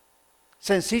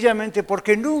 Sencillamente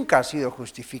porque nunca ha sido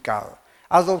justificado.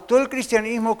 Adoptó el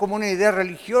cristianismo como una idea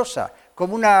religiosa,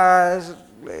 como una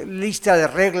lista de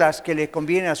reglas que le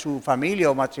conviene a su familia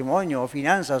o matrimonio o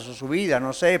finanzas o su vida,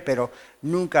 no sé, pero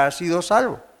nunca ha sido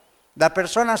salvo. La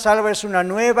persona salva es una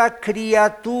nueva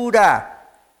criatura.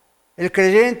 El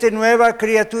creyente, nueva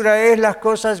criatura es, las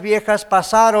cosas viejas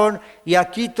pasaron y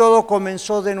aquí todo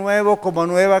comenzó de nuevo como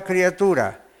nueva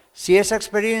criatura. Si esa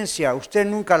experiencia usted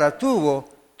nunca la tuvo,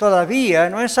 todavía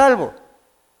no es salvo.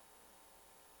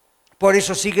 Por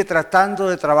eso sigue tratando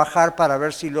de trabajar para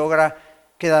ver si logra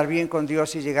quedar bien con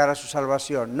Dios y llegar a su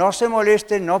salvación. No se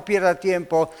moleste, no pierda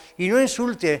tiempo y no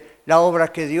insulte la obra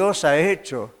que Dios ha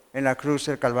hecho en la cruz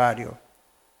del Calvario.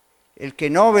 El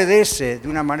que no obedece de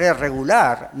una manera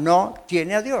regular no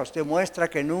tiene a Dios,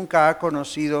 demuestra que nunca ha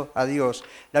conocido a Dios.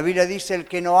 La Biblia dice, el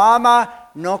que no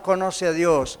ama no conoce a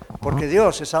Dios, porque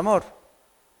Dios es amor.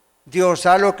 Dios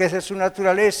da lo que es de su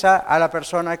naturaleza a la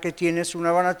persona que tiene su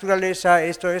nueva naturaleza,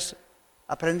 esto es,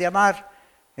 aprende a amar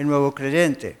el nuevo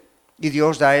creyente. Y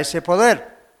Dios da ese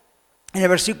poder. En el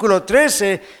versículo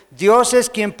 13, Dios es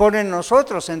quien pone en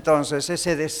nosotros entonces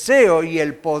ese deseo y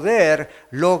el poder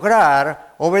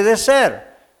lograr obedecer,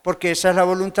 porque esa es la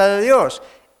voluntad de Dios.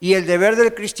 Y el deber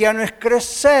del cristiano es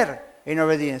crecer en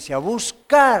obediencia,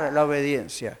 buscar la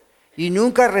obediencia y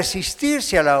nunca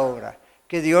resistirse a la obra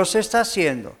que Dios está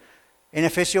haciendo. En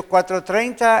Efesios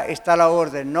 4:30 está la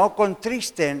orden, no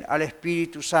contristen al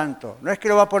Espíritu Santo. No es que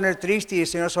lo va a poner triste y el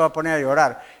Señor se va a poner a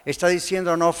llorar. Está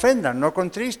diciendo no ofendan, no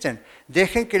contristen.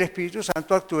 Dejen que el Espíritu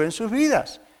Santo actúe en sus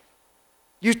vidas.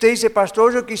 Y usted dice,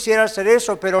 pastor, yo quisiera hacer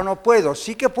eso, pero no puedo.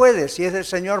 Sí que puede, si es del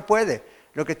Señor puede.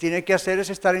 Lo que tiene que hacer es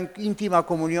estar en íntima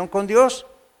comunión con Dios.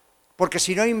 Porque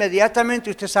si no, inmediatamente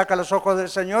usted saca los ojos del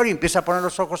Señor y empieza a poner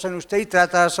los ojos en usted y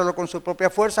trata de hacerlo con su propia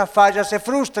fuerza, falla, se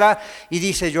frustra y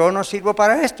dice, yo no sirvo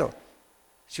para esto.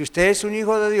 Si usted es un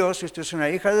hijo de Dios, si usted es una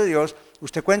hija de Dios,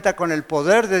 usted cuenta con el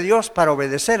poder de Dios para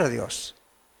obedecer a Dios.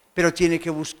 Pero tiene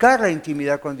que buscar la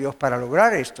intimidad con Dios para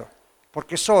lograr esto,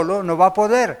 porque solo no va a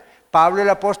poder. Pablo, el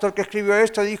apóstol que escribió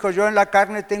esto, dijo, yo en la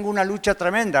carne tengo una lucha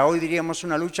tremenda, hoy diríamos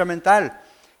una lucha mental.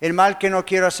 El mal que no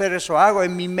quiero hacer, eso hago.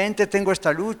 En mi mente tengo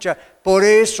esta lucha. Por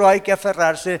eso hay que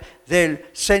aferrarse del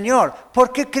Señor.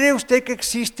 ¿Por qué cree usted que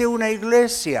existe una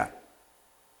iglesia?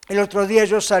 El otro día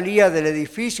yo salía del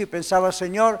edificio y pensaba,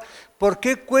 Señor, ¿por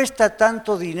qué cuesta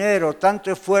tanto dinero,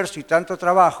 tanto esfuerzo y tanto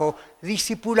trabajo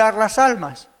discipular las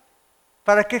almas?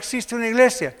 ¿Para qué existe una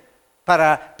iglesia?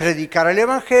 Para predicar el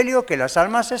Evangelio, que las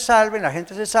almas se salven, la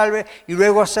gente se salve, y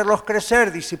luego hacerlos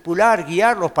crecer, discipular,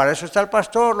 guiarlos. Para eso está el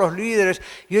pastor, los líderes.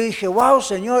 Y yo dije, wow,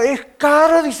 Señor, es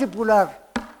caro discipular.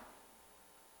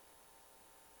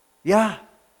 Ya,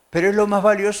 pero es lo más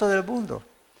valioso del mundo.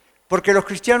 Porque los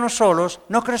cristianos solos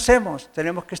no crecemos,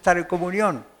 tenemos que estar en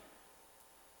comunión.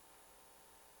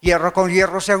 Hierro con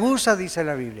hierro se aguza, dice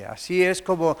la Biblia. Así es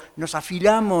como nos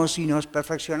afilamos y nos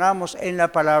perfeccionamos en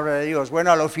la palabra de Dios.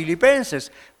 Bueno, a los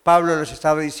filipenses, Pablo les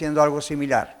estaba diciendo algo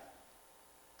similar.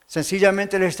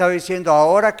 Sencillamente les estaba diciendo,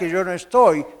 ahora que yo no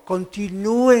estoy,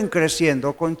 continúen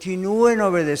creciendo, continúen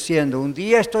obedeciendo. Un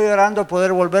día estoy orando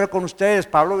poder volver con ustedes.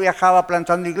 Pablo viajaba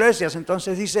plantando iglesias,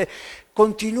 entonces dice,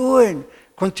 continúen,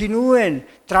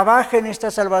 trabajen esta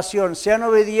salvación, sean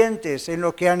obedientes en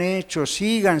lo que han hecho,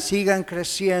 sigan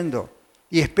creciendo.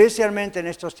 Y especialmente en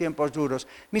estos tiempos duros.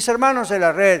 Mis hermanos de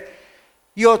la red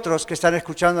y otros que están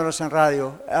escuchándonos en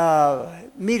radio,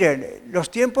 miren,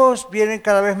 los tiempos vienen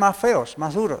cada vez más feos,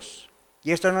 más duros.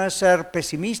 Y esto no es ser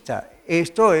pesimista,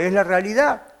 esto es la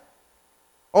realidad.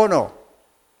 ¿O no?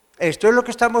 Esto es lo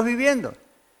que estamos viviendo.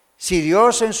 Si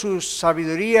Dios en su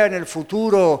sabiduría en el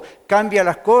futuro cambia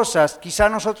las cosas, quizá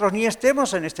nosotros ni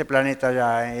estemos en este planeta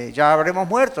ya habremos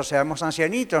muerto, seamos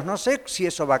ancianitos, no sé si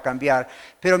eso va a cambiar.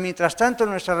 Pero mientras tanto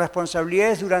nuestra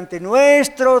responsabilidad es durante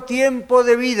nuestro tiempo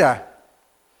de vida.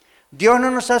 Dios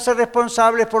no nos hace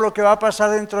responsables por lo que va a pasar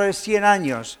dentro de 100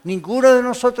 años. Ninguno de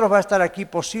nosotros va a estar aquí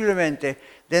posiblemente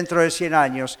dentro de 100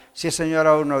 años si el Señor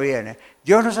aún no viene.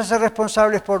 Dios nos hace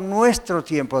responsables por nuestro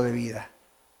tiempo de vida.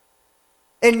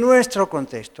 En nuestro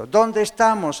contexto, ¿dónde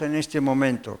estamos en este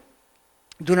momento?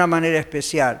 De una manera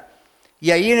especial. Y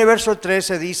ahí en el verso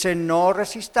 13 dice, no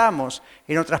resistamos,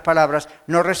 en otras palabras,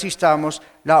 no resistamos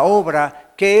la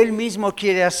obra que Él mismo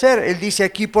quiere hacer. Él dice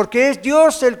aquí, porque es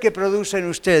Dios el que produce en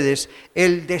ustedes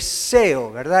el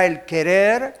deseo, ¿verdad? El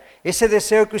querer, ese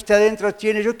deseo que usted adentro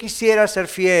tiene, yo quisiera ser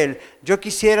fiel, yo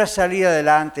quisiera salir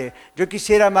adelante, yo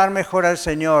quisiera amar mejor al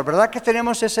Señor, ¿verdad que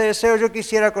tenemos ese deseo? Yo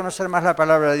quisiera conocer más la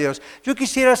palabra de Dios, yo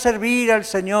quisiera servir al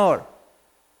Señor.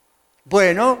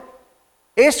 Bueno,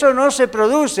 eso no se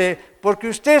produce porque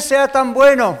usted sea tan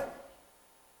bueno.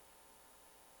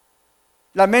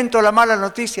 Lamento la mala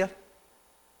noticia.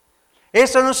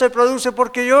 Eso no se produce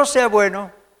porque yo sea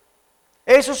bueno.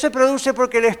 Eso se produce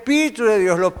porque el Espíritu de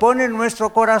Dios lo pone en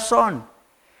nuestro corazón.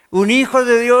 Un hijo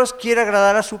de Dios quiere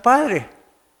agradar a su Padre.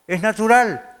 Es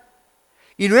natural.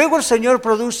 Y luego el Señor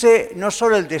produce no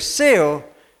solo el deseo,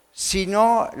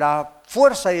 sino la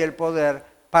fuerza y el poder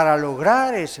para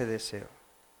lograr ese deseo.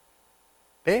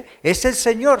 Es el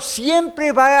Señor,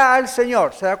 siempre va al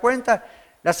Señor, ¿se da cuenta?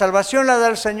 La salvación la da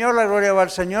el Señor, la gloria va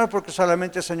al Señor porque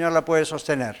solamente el Señor la puede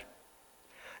sostener.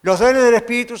 Los dones del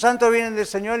Espíritu Santo vienen del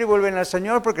Señor y vuelven al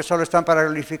Señor porque solo están para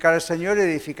glorificar al Señor y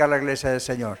edificar la iglesia del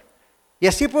Señor. Y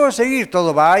así puedo seguir,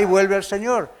 todo va y vuelve al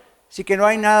Señor, así que no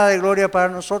hay nada de gloria para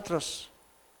nosotros.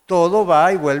 Todo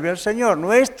va y vuelve al Señor.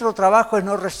 Nuestro trabajo es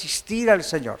no resistir al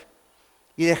Señor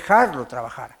y dejarlo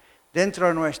trabajar dentro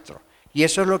de nuestro. Y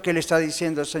eso es lo que le está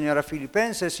diciendo el Señor a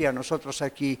Filipenses y a nosotros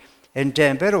aquí en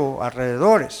Denver o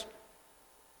alrededores.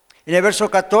 En el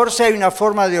verso 14 hay una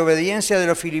forma de obediencia de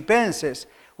los filipenses,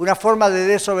 una forma de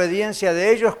desobediencia de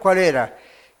ellos. ¿Cuál era?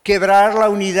 Quebrar la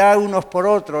unidad unos por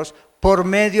otros por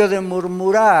medio de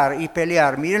murmurar y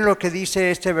pelear. Miren lo que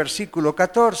dice este versículo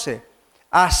 14.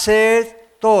 Haced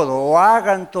todo o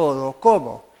hagan todo.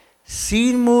 ¿Cómo?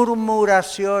 Sin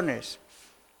murmuraciones.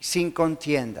 Sin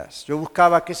contiendas. Yo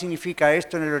buscaba qué significa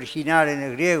esto en el original, en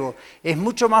el griego. Es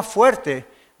mucho más fuerte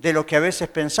de lo que a veces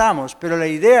pensamos, pero la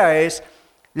idea es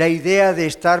la idea de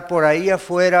estar por ahí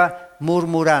afuera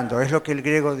murmurando, es lo que el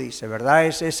griego dice, ¿verdad?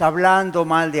 Es hablando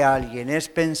mal de alguien, es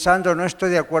pensando no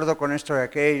estoy de acuerdo con esto y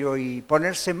aquello y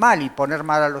ponerse mal y poner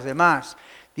mal a los demás.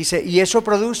 Dice, y eso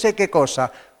produce ¿qué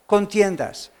cosa?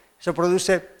 Contiendas, eso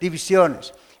produce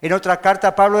divisiones. En otra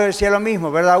carta Pablo decía lo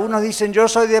mismo, ¿verdad? Unos dicen, yo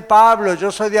soy de Pablo,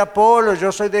 yo soy de Apolo,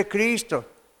 yo soy de Cristo.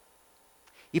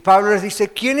 Y Pablo les dice,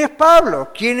 ¿quién es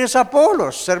Pablo? ¿Quién es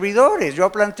Apolos? Servidores.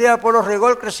 Yo planteé a Apolos regó,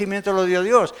 el crecimiento lo dio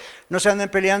Dios. No se anden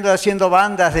peleando haciendo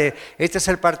bandas de este es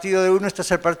el partido de uno, este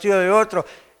es el partido de otro.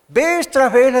 Ves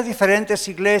tras vez las diferentes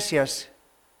iglesias,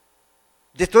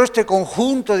 de todo este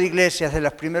conjunto de iglesias de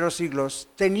los primeros siglos,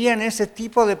 tenían ese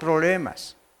tipo de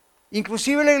problemas.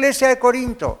 Inclusive la iglesia de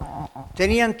Corinto,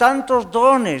 tenían tantos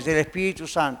dones del Espíritu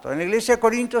Santo. En la iglesia de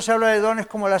Corinto se habla de dones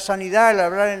como la sanidad, el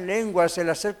hablar en lenguas, el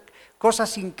hacer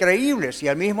cosas increíbles. Y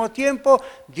al mismo tiempo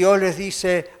Dios les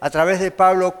dice a través de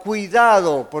Pablo,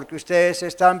 cuidado porque ustedes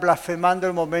están blasfemando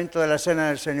el momento de la cena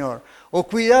del Señor. O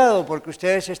cuidado porque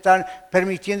ustedes están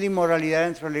permitiendo inmoralidad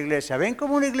dentro de la iglesia. ¿Ven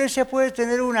cómo una iglesia puede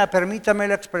tener una, permítame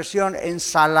la expresión,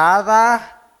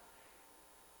 ensalada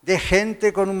de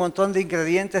gente con un montón de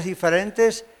ingredientes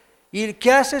diferentes? ¿Y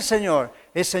qué hace el Señor?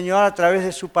 El Señor a través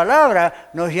de su palabra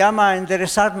nos llama a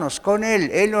enderezarnos con Él.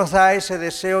 Él nos da ese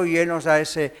deseo y Él nos da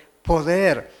ese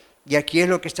poder Y aquí es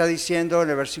lo que está diciendo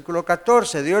en el versículo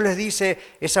 14. Dios les dice,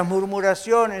 esas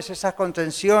murmuraciones, esas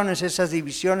contenciones, esas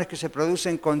divisiones que se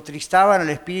producen contristaban al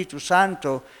Espíritu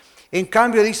Santo. En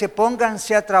cambio dice,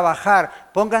 pónganse a trabajar,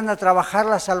 pongan a trabajar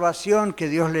la salvación que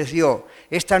Dios les dio.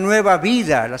 Esta nueva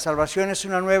vida, la salvación es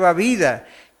una nueva vida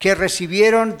que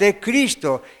recibieron de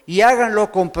Cristo, y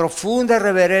háganlo con profunda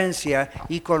reverencia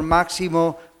y con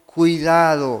máximo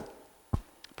cuidado.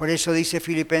 Por eso dice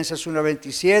Filipenses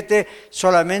 1:27,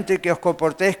 solamente que os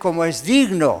comportéis como es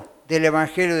digno del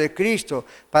Evangelio de Cristo,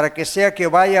 para que sea que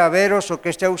vaya a veros o que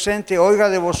esté ausente, oiga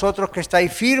de vosotros que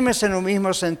estáis firmes en un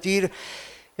mismo sentir.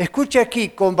 Escuche aquí,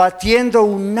 combatiendo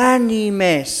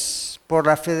unánimes por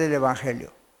la fe del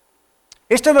Evangelio.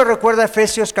 Esto me recuerda a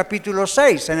Efesios capítulo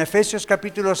 6. En Efesios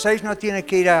capítulo 6 no tiene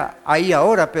que ir ahí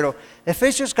ahora, pero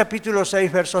Efesios capítulo 6,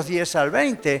 versos 10 al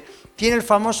 20, tiene el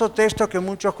famoso texto que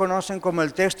muchos conocen como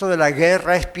el texto de la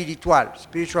guerra espiritual,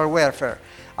 spiritual warfare.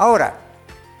 Ahora,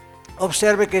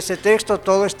 observe que ese texto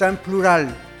todo está en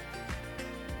plural.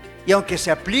 Y aunque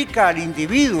se aplica al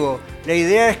individuo, la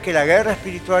idea es que la guerra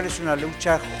espiritual es una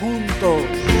lucha juntos.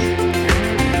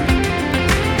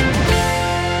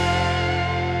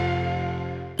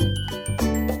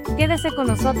 Quédese con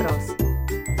nosotros.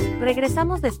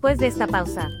 Regresamos después de esta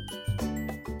pausa.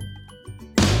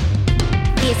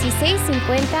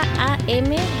 1650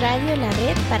 AM Radio La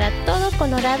Red para todo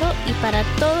Colorado y para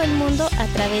todo el mundo a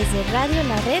través de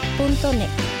radiolared.net.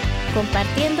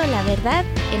 Compartiendo la verdad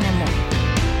en amor.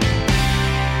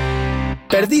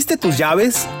 ¿Perdiste tus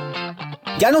llaves?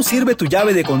 ¿Ya no sirve tu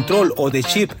llave de control o de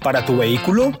chip para tu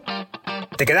vehículo?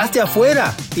 ¿Te quedaste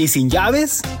afuera y sin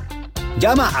llaves?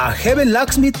 Llama a Heaven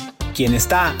Locksmith, quien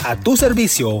está a tu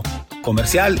servicio,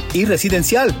 comercial y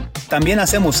residencial. También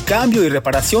hacemos cambio y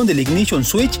reparación del ignition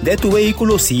switch de tu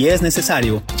vehículo si es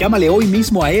necesario. Llámale hoy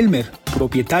mismo a Elmer,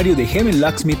 propietario de Heaven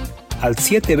Locksmith, al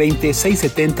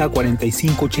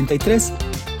 720-670-4583,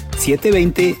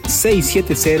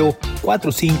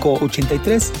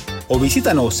 720-670-4583 o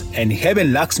visítanos en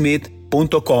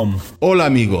heavenlocksmith.com. Hola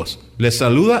amigos, les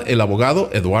saluda el abogado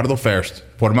Eduardo First.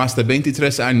 Por más de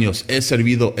 23 años he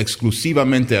servido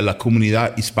exclusivamente a la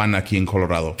comunidad hispana aquí en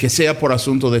Colorado. Que sea por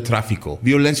asunto de tráfico,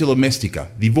 violencia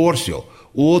doméstica, divorcio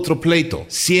u otro pleito,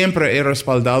 siempre he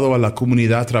respaldado a la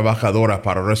comunidad trabajadora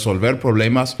para resolver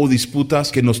problemas o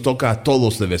disputas que nos toca a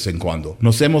todos de vez en cuando.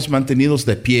 Nos hemos mantenido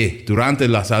de pie durante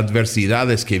las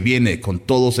adversidades que viene con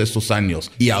todos estos años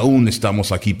y aún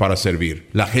estamos aquí para servir.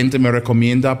 La gente me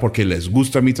recomienda porque les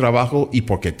gusta mi trabajo y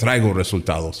porque traigo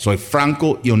resultados. Soy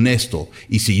franco y honesto,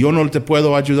 y si yo no te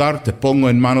puedo ayudar, te pongo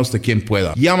en manos de quien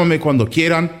pueda. Llámame cuando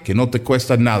quieran, que no te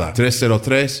cuesta nada.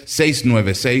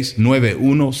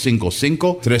 303-696-9155,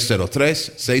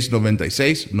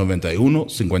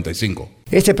 303-696-9155.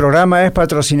 Este programa es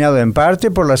patrocinado en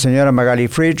parte por la señora Magali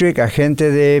Friedrich, agente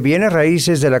de bienes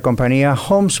raíces de la compañía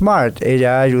HomeSmart.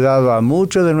 Ella ha ayudado a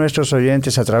muchos de nuestros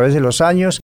oyentes a través de los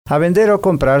años a vender o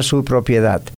comprar su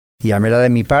propiedad. Llámela de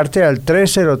mi parte al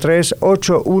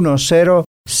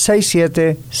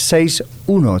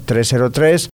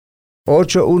 303-810-6761,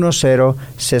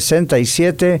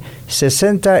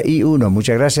 303-810-6761.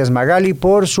 Muchas gracias, Magali,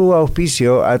 por su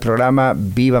auspicio al programa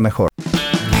Viva Mejor.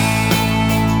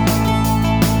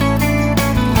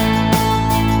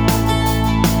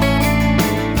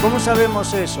 ¿Cómo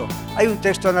sabemos eso? Hay un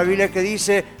texto en la Biblia que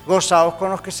dice, gozaos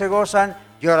con los que se gozan,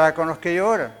 llorad con los que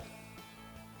lloran.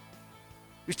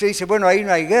 Y usted dice, bueno, ahí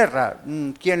no hay guerra.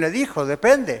 ¿Quién le dijo?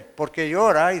 Depende, porque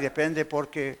llora y depende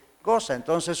porque goza.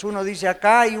 Entonces uno dice,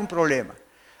 acá hay un problema.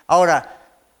 Ahora,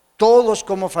 todos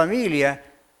como familia,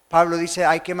 Pablo dice,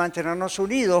 hay que mantenernos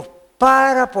unidos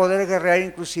para poder guerrear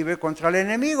inclusive contra el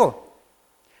enemigo.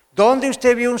 ¿Dónde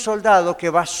usted vio un soldado que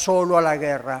va solo a la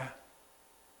guerra?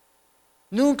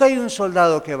 Nunca hay un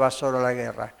soldado que va solo a la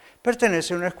guerra.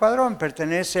 Pertenece a un escuadrón,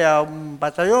 pertenece a un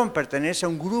batallón, pertenece a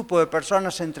un grupo de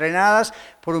personas entrenadas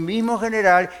por un mismo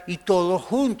general y todos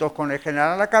juntos con el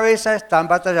general a la cabeza están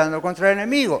batallando contra el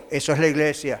enemigo. Eso es la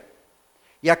iglesia.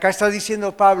 Y acá está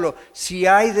diciendo Pablo, si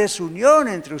hay desunión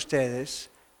entre ustedes,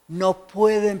 no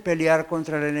pueden pelear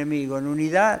contra el enemigo en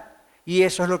unidad. Y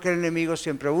eso es lo que el enemigo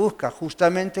siempre busca,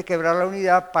 justamente quebrar la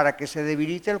unidad para que se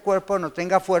debilite el cuerpo, no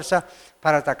tenga fuerza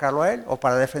para atacarlo a él o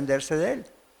para defenderse de él.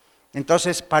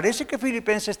 Entonces, parece que los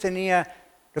filipenses tenían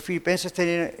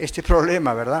este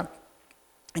problema, ¿verdad?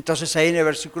 Entonces ahí en el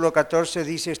versículo 14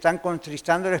 dice, están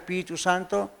contristando el Espíritu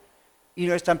Santo y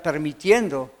no están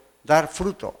permitiendo dar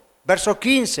fruto. Verso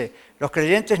 15, los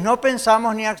creyentes no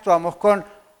pensamos ni actuamos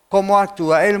como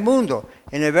actúa el mundo.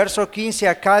 En el verso 15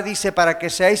 acá dice, para que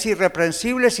seáis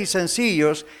irreprensibles y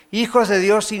sencillos, hijos de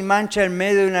Dios sin mancha en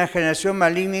medio de una generación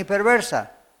maligna y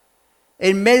perversa.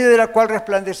 en medio de la cual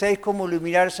resplandecéis como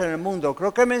luminares en el mundo.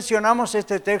 Creo que mencionamos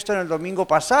este texto en el domingo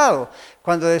pasado,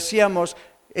 cuando decíamos,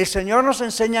 el Señor nos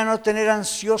enseña a no tener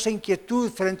ansiosa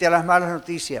inquietud frente a las malas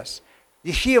noticias.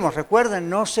 Dijimos,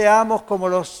 recuerden, no seamos como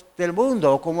los del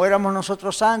mundo o como éramos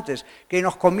nosotros antes, que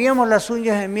nos comíamos las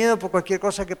uñas de miedo por cualquier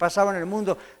cosa que pasaba en el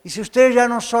mundo. Y si ustedes ya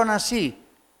no son así,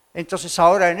 entonces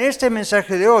ahora en este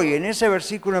mensaje de hoy, en ese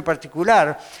versículo en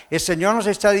particular, el Señor nos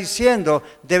está diciendo,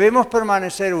 debemos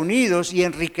permanecer unidos y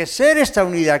enriquecer esta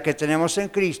unidad que tenemos en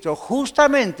Cristo,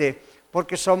 justamente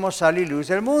porque somos sal y luz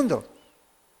del mundo.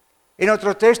 En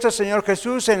otro texto, el Señor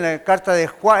Jesús, en la carta de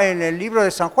Juan, en el libro de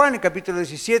San Juan, en capítulo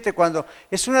 17, cuando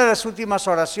es una de las últimas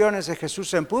oraciones de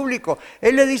Jesús en público,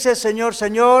 Él le dice al Señor,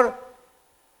 Señor,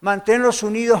 manténlos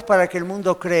unidos para que el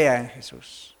mundo crea en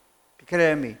Jesús, que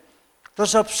crea en mí.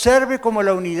 Entonces observe cómo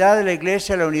la unidad de la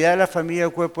iglesia, la unidad de la familia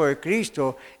del cuerpo de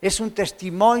Cristo, es un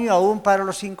testimonio aún para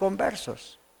los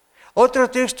inconversos. Otro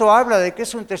texto habla de que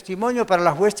es un testimonio para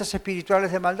las huestes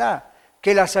espirituales de maldad.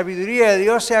 Que la sabiduría de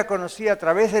Dios sea conocida a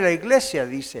través de la iglesia,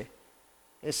 dice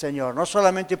el Señor. No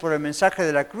solamente por el mensaje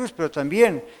de la cruz, pero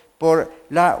también por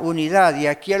la unidad. Y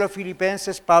aquí a los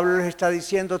filipenses Pablo les está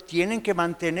diciendo, tienen que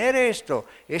mantener esto.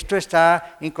 Esto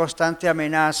está en constante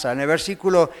amenaza. En el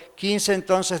versículo 15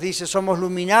 entonces dice, somos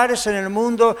luminares en el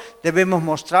mundo, debemos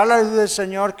mostrar la luz del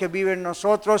Señor que vive en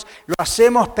nosotros. Lo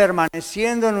hacemos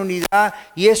permaneciendo en unidad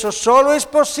y eso solo es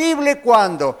posible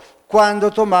cuando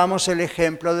tomamos el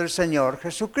ejemplo del Señor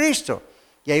Jesucristo.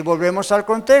 Y ahí volvemos al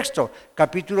contexto.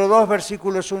 Capítulo 2,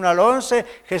 versículos 1 al 11,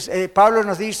 Pablo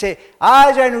nos dice,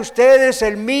 haya en ustedes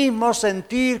el mismo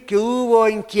sentir que hubo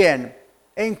en ¿quién?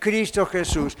 En Cristo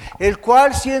Jesús, el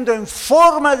cual siendo en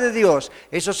forma de Dios,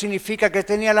 eso significa que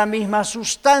tenía la misma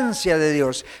sustancia de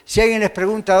Dios. Si alguien les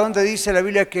pregunta dónde dice la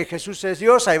Biblia que Jesús es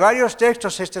Dios, hay varios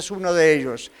textos, este es uno de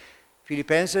ellos.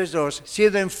 Filipenses 2,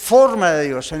 siendo en forma de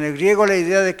Dios. En el griego la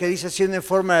idea de que dice siendo en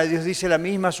forma de Dios, dice la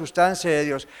misma sustancia de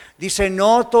Dios. Dice,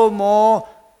 no tomó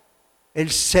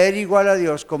el ser igual a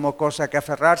Dios como cosa que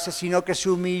aferrarse, sino que se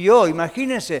humilló.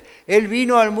 Imagínense, Él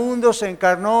vino al mundo, se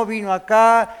encarnó, vino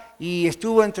acá y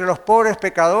estuvo entre los pobres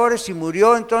pecadores y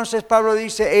murió. Entonces Pablo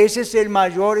dice, ese es el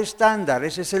mayor estándar,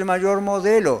 ese es el mayor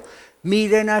modelo.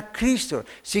 Miren a Cristo.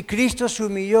 Si Cristo se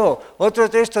humilló, otro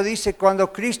texto dice,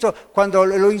 cuando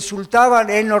lo insultaban,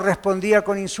 Él no respondía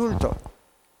con insulto.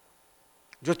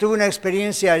 Yo tuve una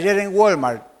experiencia ayer en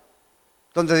Walmart,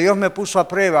 donde Dios me puso a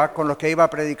prueba con lo que iba a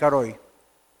predicar hoy.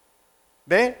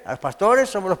 ¿Ve? Los pastores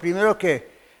somos los primeros que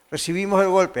recibimos el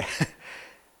golpe.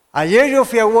 Ayer yo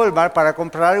fui a Walmart para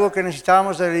comprar algo que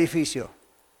necesitábamos del edificio.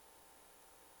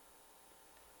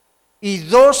 Y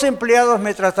 2 empleados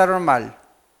me trataron mal.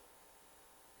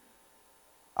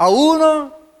 A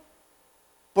uno,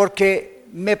 porque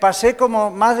me pasé como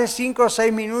más de 5 o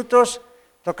 6 minutos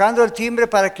tocando el timbre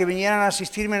para que vinieran a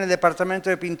asistirme en el departamento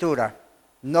de pintura.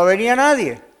 No venía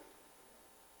nadie.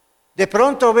 De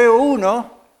pronto veo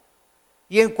uno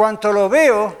y en cuanto lo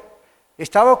veo,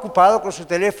 estaba ocupado con su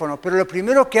teléfono, pero lo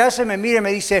primero que hace me mira y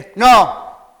me dice,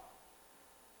 ¡no!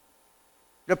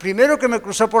 Lo primero que me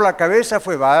cruzó por la cabeza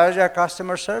fue, vaya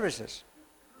Customer Services,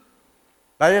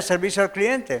 vaya servicio al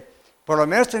cliente. Por lo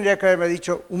menos tendría que haberme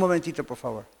dicho, un momentito, por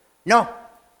favor. No,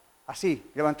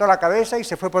 así, levantó la cabeza y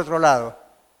se fue por otro lado.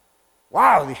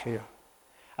 ¡Wow!, dije yo.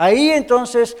 Ahí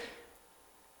entonces,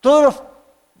 todos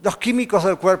los químicos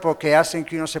del cuerpo que hacen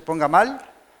que uno se ponga mal,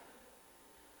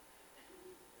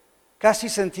 casi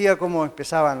sentía como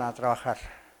empezaban a trabajar.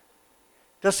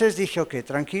 Entonces dije, ok,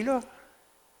 tranquilo.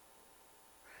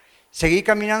 Seguí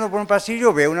caminando por un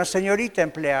pasillo, veo una señorita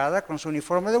empleada con su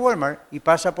uniforme de Walmart y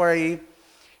pasa por ahí.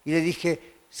 Y le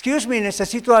dije, excuse me,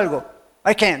 necesito algo.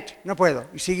 I can't, no puedo.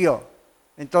 Y siguió.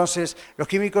 Entonces, los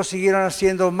químicos siguieron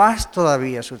haciendo más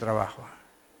todavía su trabajo.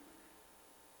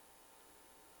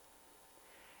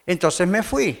 Entonces me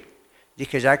fui.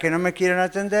 Dije, ya que no me quieren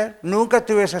atender, nunca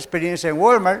tuve esa experiencia en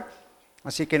Walmart,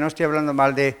 así que no estoy hablando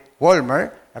mal de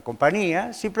Walmart, la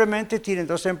compañía, simplemente tienen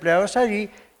 2 empleados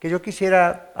allí que yo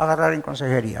quisiera agarrar en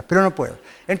consejería, pero no puedo.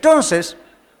 Entonces,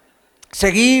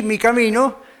 seguí mi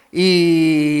camino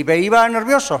y me iba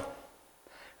nervioso.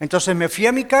 Entonces me fui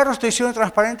a mi carro, estoy siendo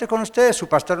transparente con ustedes, su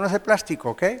pastor no es de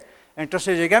plástico, ¿ok?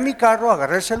 Entonces llegué a mi carro,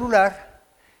 agarré el celular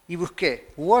y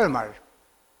busqué Walmart.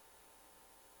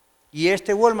 Y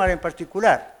este Walmart en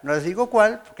particular, no les digo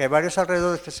cuál, porque hay varios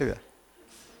alrededor de esta ciudad.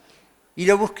 Y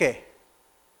lo busqué.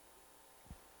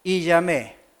 Y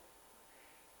llamé.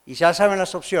 Y ya saben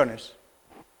las opciones.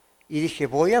 Y dije,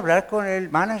 voy a hablar con el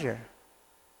manager.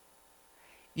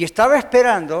 Y estaba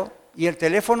esperando, y el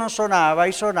teléfono sonaba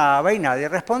y nadie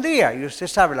respondía. Y usted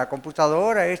sabe, la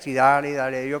computadora es, y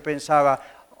dale. Yo pensaba,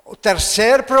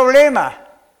 Tercer problema.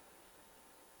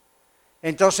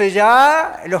 Entonces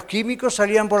ya los químicos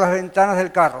salían por las ventanas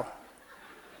del carro.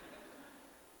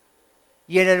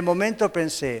 Y en el momento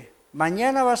pensé,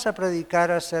 mañana vas a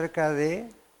predicar acerca de...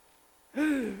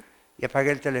 Y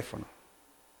apagué el teléfono.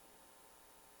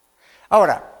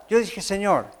 Ahora, yo dije,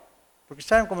 Señor, porque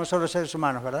saben cómo son los seres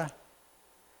humanos, ¿verdad?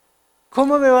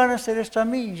 ¿Cómo me van a hacer esto a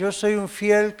mí? Yo soy un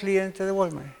fiel cliente de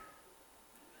Walmart.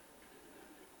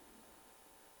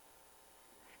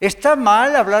 ¿Está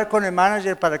mal hablar con el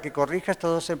manager para que corrija a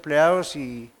estos 2 empleados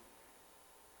y...?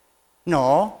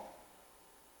 No.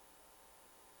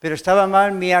 ¿Pero estaba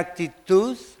mal mi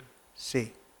actitud?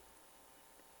 Sí.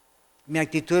 Mi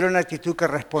actitud era una actitud que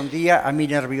respondía a mi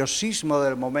nerviosismo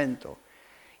del momento.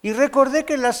 Y recordé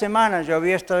que en la semana yo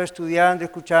había estado estudiando,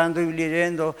 escuchando y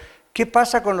leyendo qué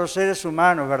pasa con los seres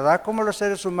humanos, ¿verdad? Cómo los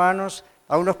seres humanos,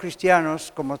 aún los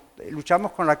cristianos, como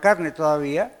luchamos con la carne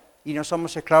todavía y no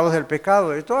somos esclavos del pecado,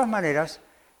 de todas maneras,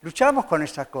 luchamos con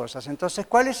estas cosas. Entonces,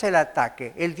 ¿cuál es el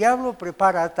ataque? El diablo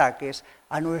prepara ataques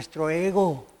a nuestro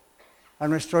ego, a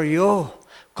nuestro yo.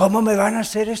 ¿Cómo me van a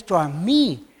hacer esto a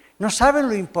mí? ¿No saben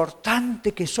lo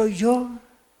importante que soy yo?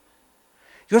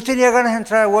 Yo tenía ganas de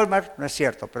entrar a Walmart, no es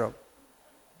cierto, pero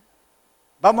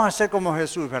vamos a hacer como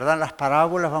Jesús, ¿verdad? En las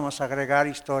parábolas vamos a agregar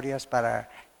historias para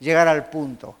llegar al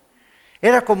punto.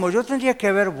 Era como yo tendría que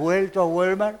haber vuelto a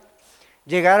Walmart,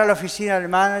 llegar a la oficina del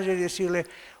manager y decirle,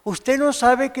 ¿usted no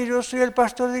sabe que yo soy el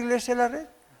pastor de Iglesia de la Red?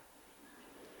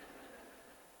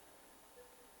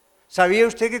 ¿Sabía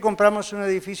usted que compramos un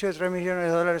edificio de $3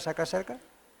 millones acá cerca?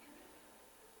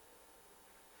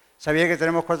 ¿Sabía que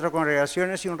tenemos 4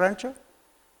 congregaciones y un rancho?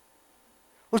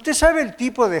 ¿Usted sabe el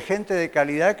tipo de gente de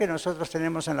calidad que nosotros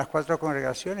tenemos en las 4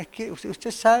 congregaciones?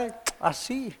 ¿Usted sabe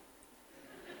así?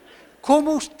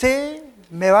 ¿Cómo usted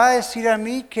me va a decir a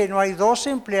mí que no hay 2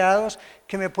 empleados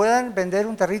que me puedan vender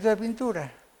un tarrito de pintura?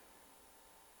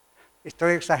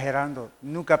 Estoy exagerando,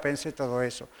 nunca pensé todo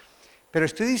eso. Pero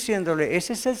estoy diciéndole,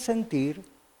 ese es el sentir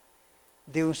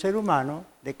de un ser humano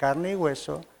de carne y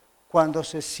hueso cuando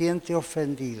se siente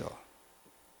ofendido.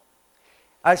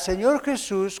 Al Señor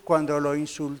Jesús, cuando lo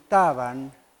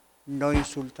insultaban, no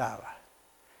insultaba.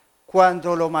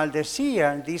 Cuando lo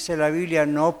maldecían, dice la Biblia,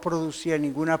 no producía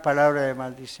ninguna palabra de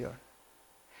maldición.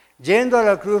 Yendo a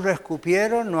la cruz lo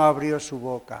escupieron, no abrió su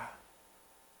boca.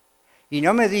 Y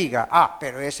no me diga,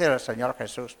 pero ese era el Señor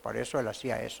Jesús, por eso Él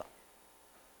hacía eso.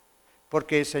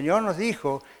 Porque el Señor nos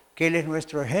dijo que Él es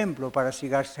nuestro ejemplo para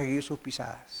seguir sus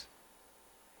pisadas.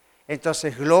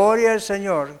 Entonces, gloria al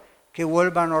Señor que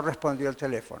Walmart no respondió el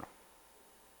teléfono.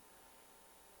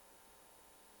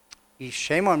 Y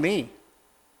shame on me.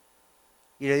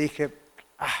 Y le dije,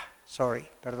 sorry,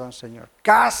 perdón Señor.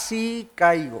 Casi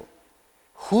caigo.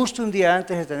 Justo un día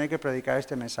antes de tener que predicar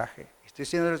este mensaje. Estoy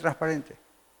siendo transparente.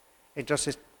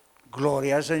 Entonces,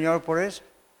 gloria al Señor por eso.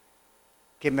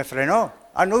 Que me frenó.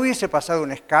 No hubiese pasado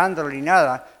un escándalo ni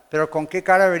nada, pero ¿con qué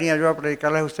cara venía yo a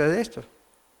predicarles a ustedes esto?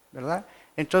 ¿Verdad?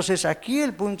 Entonces aquí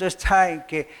el punto está en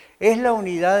que es la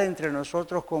unidad entre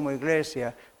nosotros como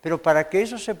iglesia, pero para que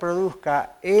eso se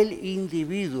produzca, el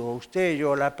individuo, usted,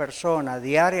 yo, la persona,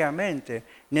 diariamente,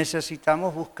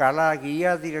 necesitamos buscar la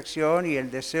guía, dirección y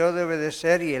el deseo de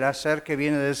obedecer y el hacer que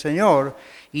viene del Señor,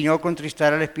 y no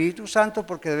contristar al Espíritu Santo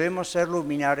porque debemos ser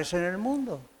luminares en el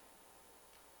mundo.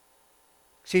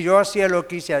 Si yo hacía lo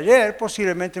que hice ayer,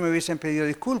 posiblemente me hubiesen pedido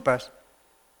disculpas,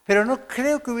 pero no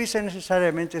creo que hubiese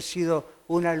necesariamente sido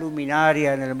una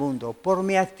luminaria en el mundo, por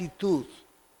mi actitud.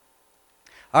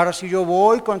 Ahora, si yo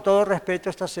voy con todo respeto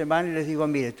esta semana y les digo,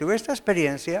 mire, tuve esta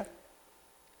experiencia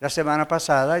la semana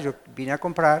pasada, yo vine a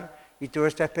comprar y tuve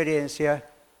esta experiencia,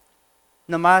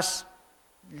 nomás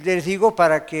les digo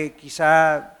para que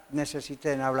quizá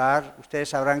necesiten hablar, ustedes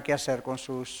sabrán qué hacer con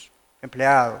sus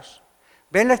empleados.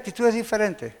 ¿Ven? La actitud es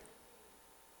diferente.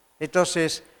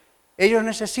 Entonces, ellos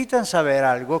necesitan saber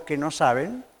algo que no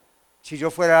saben. Si yo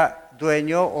fuera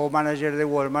dueño o manager de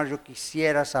Walmart, yo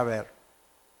quisiera saber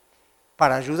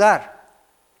para ayudar.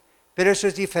 Pero eso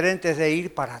es diferente de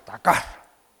ir para atacar.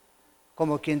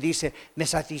 Como quien dice, me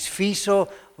satisfizo,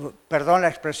 perdón la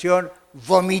expresión,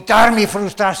 vomitar mi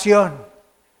frustración.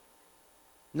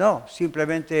 No,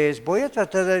 simplemente es, voy a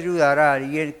tratar de ayudar a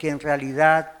alguien que en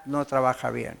realidad no trabaja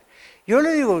bien. Yo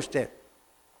le digo a usted,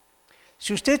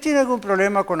 si usted tiene algún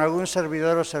problema con algún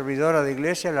servidor o servidora de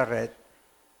Iglesia de la Red,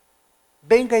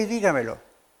 venga y dígamelo,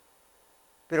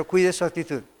 pero cuide su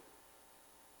actitud.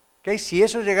 ¿Okay? Si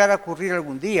eso llegara a ocurrir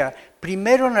algún día,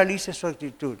 primero analice su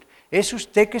actitud. ¿Es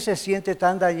usted que se siente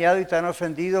tan dañado y tan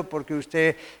ofendido porque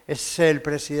usted es el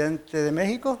presidente de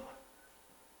México?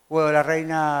 o la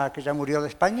reina que ya murió de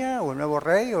España, o el nuevo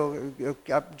rey.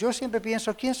 Yo siempre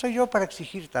pienso, ¿quién soy yo para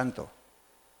exigir tanto?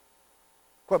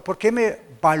 ¿Por qué me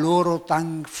valoro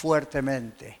tan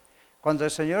fuertemente? Cuando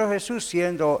el Señor Jesús,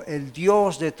 siendo el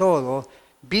Dios de todo,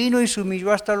 vino y se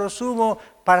humilló hasta lo sumo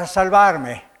para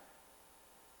salvarme.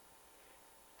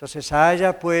 Entonces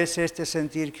haya pues este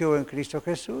sentir que hubo en Cristo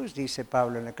Jesús, dice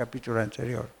Pablo en el capítulo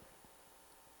anterior.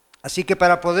 Así que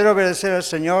para poder obedecer al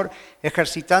Señor,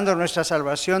 ejercitando nuestra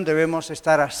salvación, debemos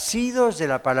estar asidos de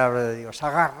la palabra de Dios,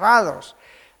 agarrados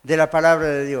de la palabra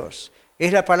de Dios.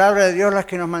 Es la palabra de Dios la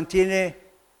que nos mantiene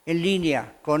en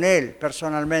línea con Él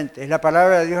personalmente. Es la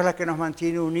palabra de Dios la que nos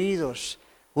mantiene unidos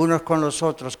unos con los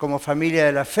otros como familia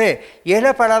de la fe. Y es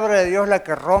la palabra de Dios la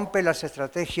que rompe las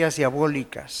estrategias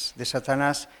diabólicas de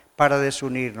Satanás para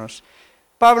desunirnos.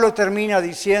 Pablo termina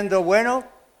diciendo, bueno,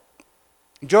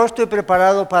 yo estoy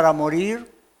preparado para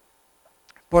morir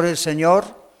por el Señor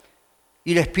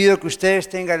y les pido que ustedes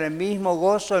tengan el mismo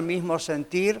gozo, el mismo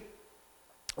sentir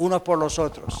unos por los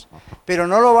otros. Pero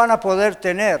no lo van a poder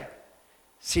tener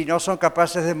si no son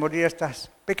capaces de morir estas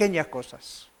pequeñas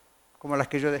cosas, como las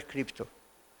que yo he descrito.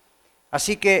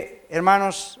 Así que,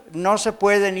 hermanos, no se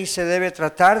puede ni se debe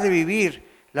tratar de vivir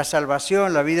la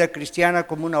salvación, la vida cristiana,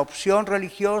 como una opción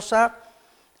religiosa,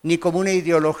 ni como una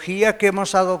ideología que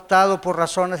hemos adoptado por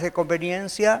razones de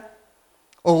conveniencia,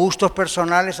 o gustos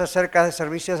personales acerca de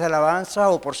servicios de alabanza,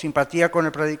 o por simpatía con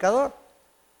el predicador.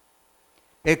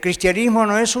 El cristianismo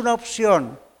no es una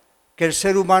opción que el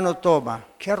ser humano toma.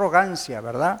 Qué arrogancia,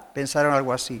 ¿verdad? Pensaron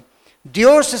algo así.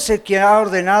 Dios es el que ha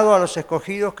ordenado a los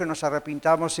escogidos que nos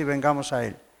arrepintamos y vengamos a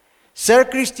Él. Ser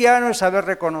cristiano es haber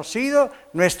reconocido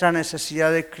nuestra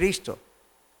necesidad de Cristo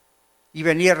y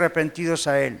venir arrepentidos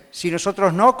a Él. Si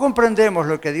nosotros no comprendemos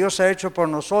lo que Dios ha hecho por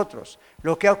nosotros,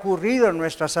 lo que ha ocurrido en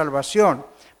nuestra salvación,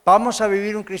 vamos a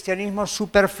vivir un cristianismo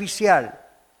superficial.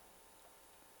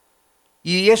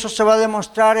 Y eso se va a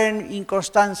demostrar en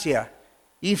inconstancia,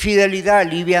 infidelidad,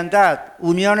 liviandad,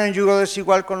 unión en yugo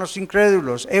desigual con los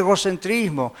incrédulos,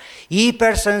 egocentrismo,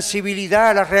 hipersensibilidad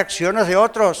a las reacciones de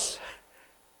otros.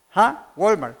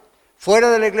 Walmart, fuera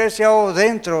de la iglesia o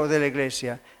dentro de la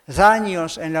iglesia,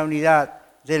 daños en la unidad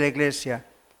de la iglesia.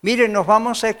 Miren, nos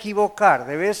vamos a equivocar,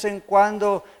 de vez en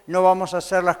cuando no vamos a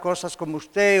hacer las cosas como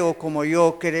usted o como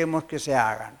yo queremos que se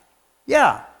hagan.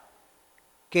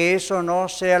 Que eso no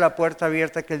sea la puerta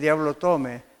abierta que el diablo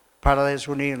tome para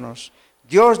desunirnos.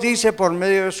 Dios dice por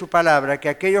medio de su palabra que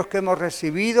aquellos que hemos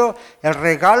recibido el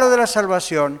regalo de la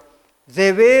salvación,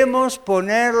 debemos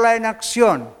ponerla en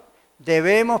acción,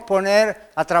 debemos poner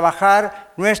a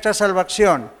trabajar nuestra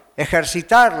salvación,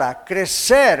 ejercitarla,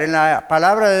 crecer en la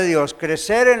palabra de Dios,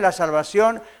 crecer en la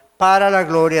salvación para la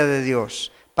gloria de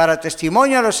Dios, para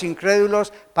testimonio a los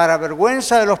incrédulos, para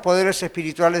vergüenza de los poderes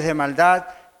espirituales de maldad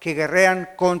que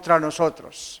guerrean contra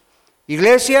nosotros.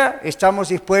 Iglesia, ¿estamos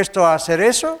dispuestos a hacer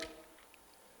eso?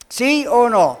 ¿Sí o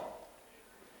no?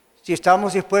 Si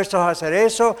estamos dispuestos a hacer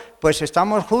eso, pues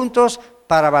estamos juntos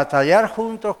para batallar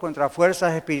juntos contra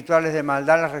fuerzas espirituales de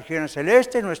maldad en las regiones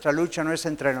celestes. Nuestra lucha no es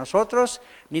entre nosotros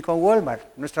ni con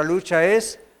Walmart. Nuestra lucha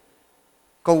es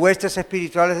con huestes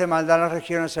espirituales de maldad en las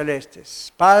regiones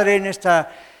celestes. Padre, en esta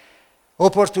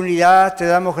oportunidad te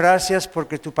damos gracias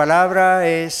porque tu palabra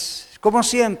es, como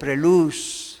siempre,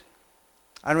 luz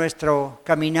a nuestro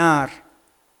caminar.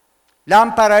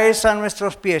 Lámpara es a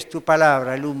nuestros pies tu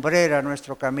palabra, lumbrera a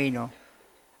nuestro camino.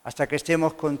 Hasta que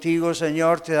estemos contigo,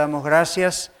 Señor, te damos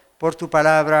gracias por tu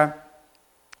palabra,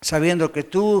 sabiendo que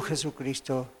tú,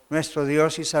 Jesucristo, nuestro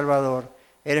Dios y Salvador,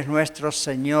 eres nuestro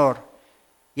Señor.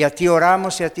 Y a ti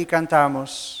oramos y a ti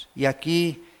cantamos. Y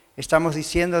aquí estamos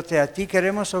diciéndote, a ti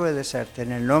queremos obedecerte.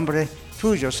 En el nombre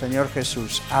tuyo, Señor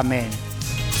Jesús. Amén.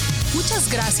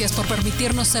 Muchas gracias por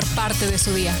permitirnos ser parte de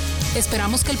su día.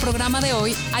 Esperamos que el programa de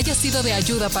hoy haya sido de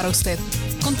ayuda para usted.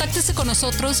 Contáctese con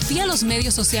nosotros vía los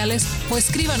medios sociales o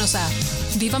escríbanos a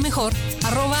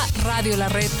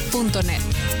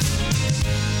vivamejor@radiolared.net.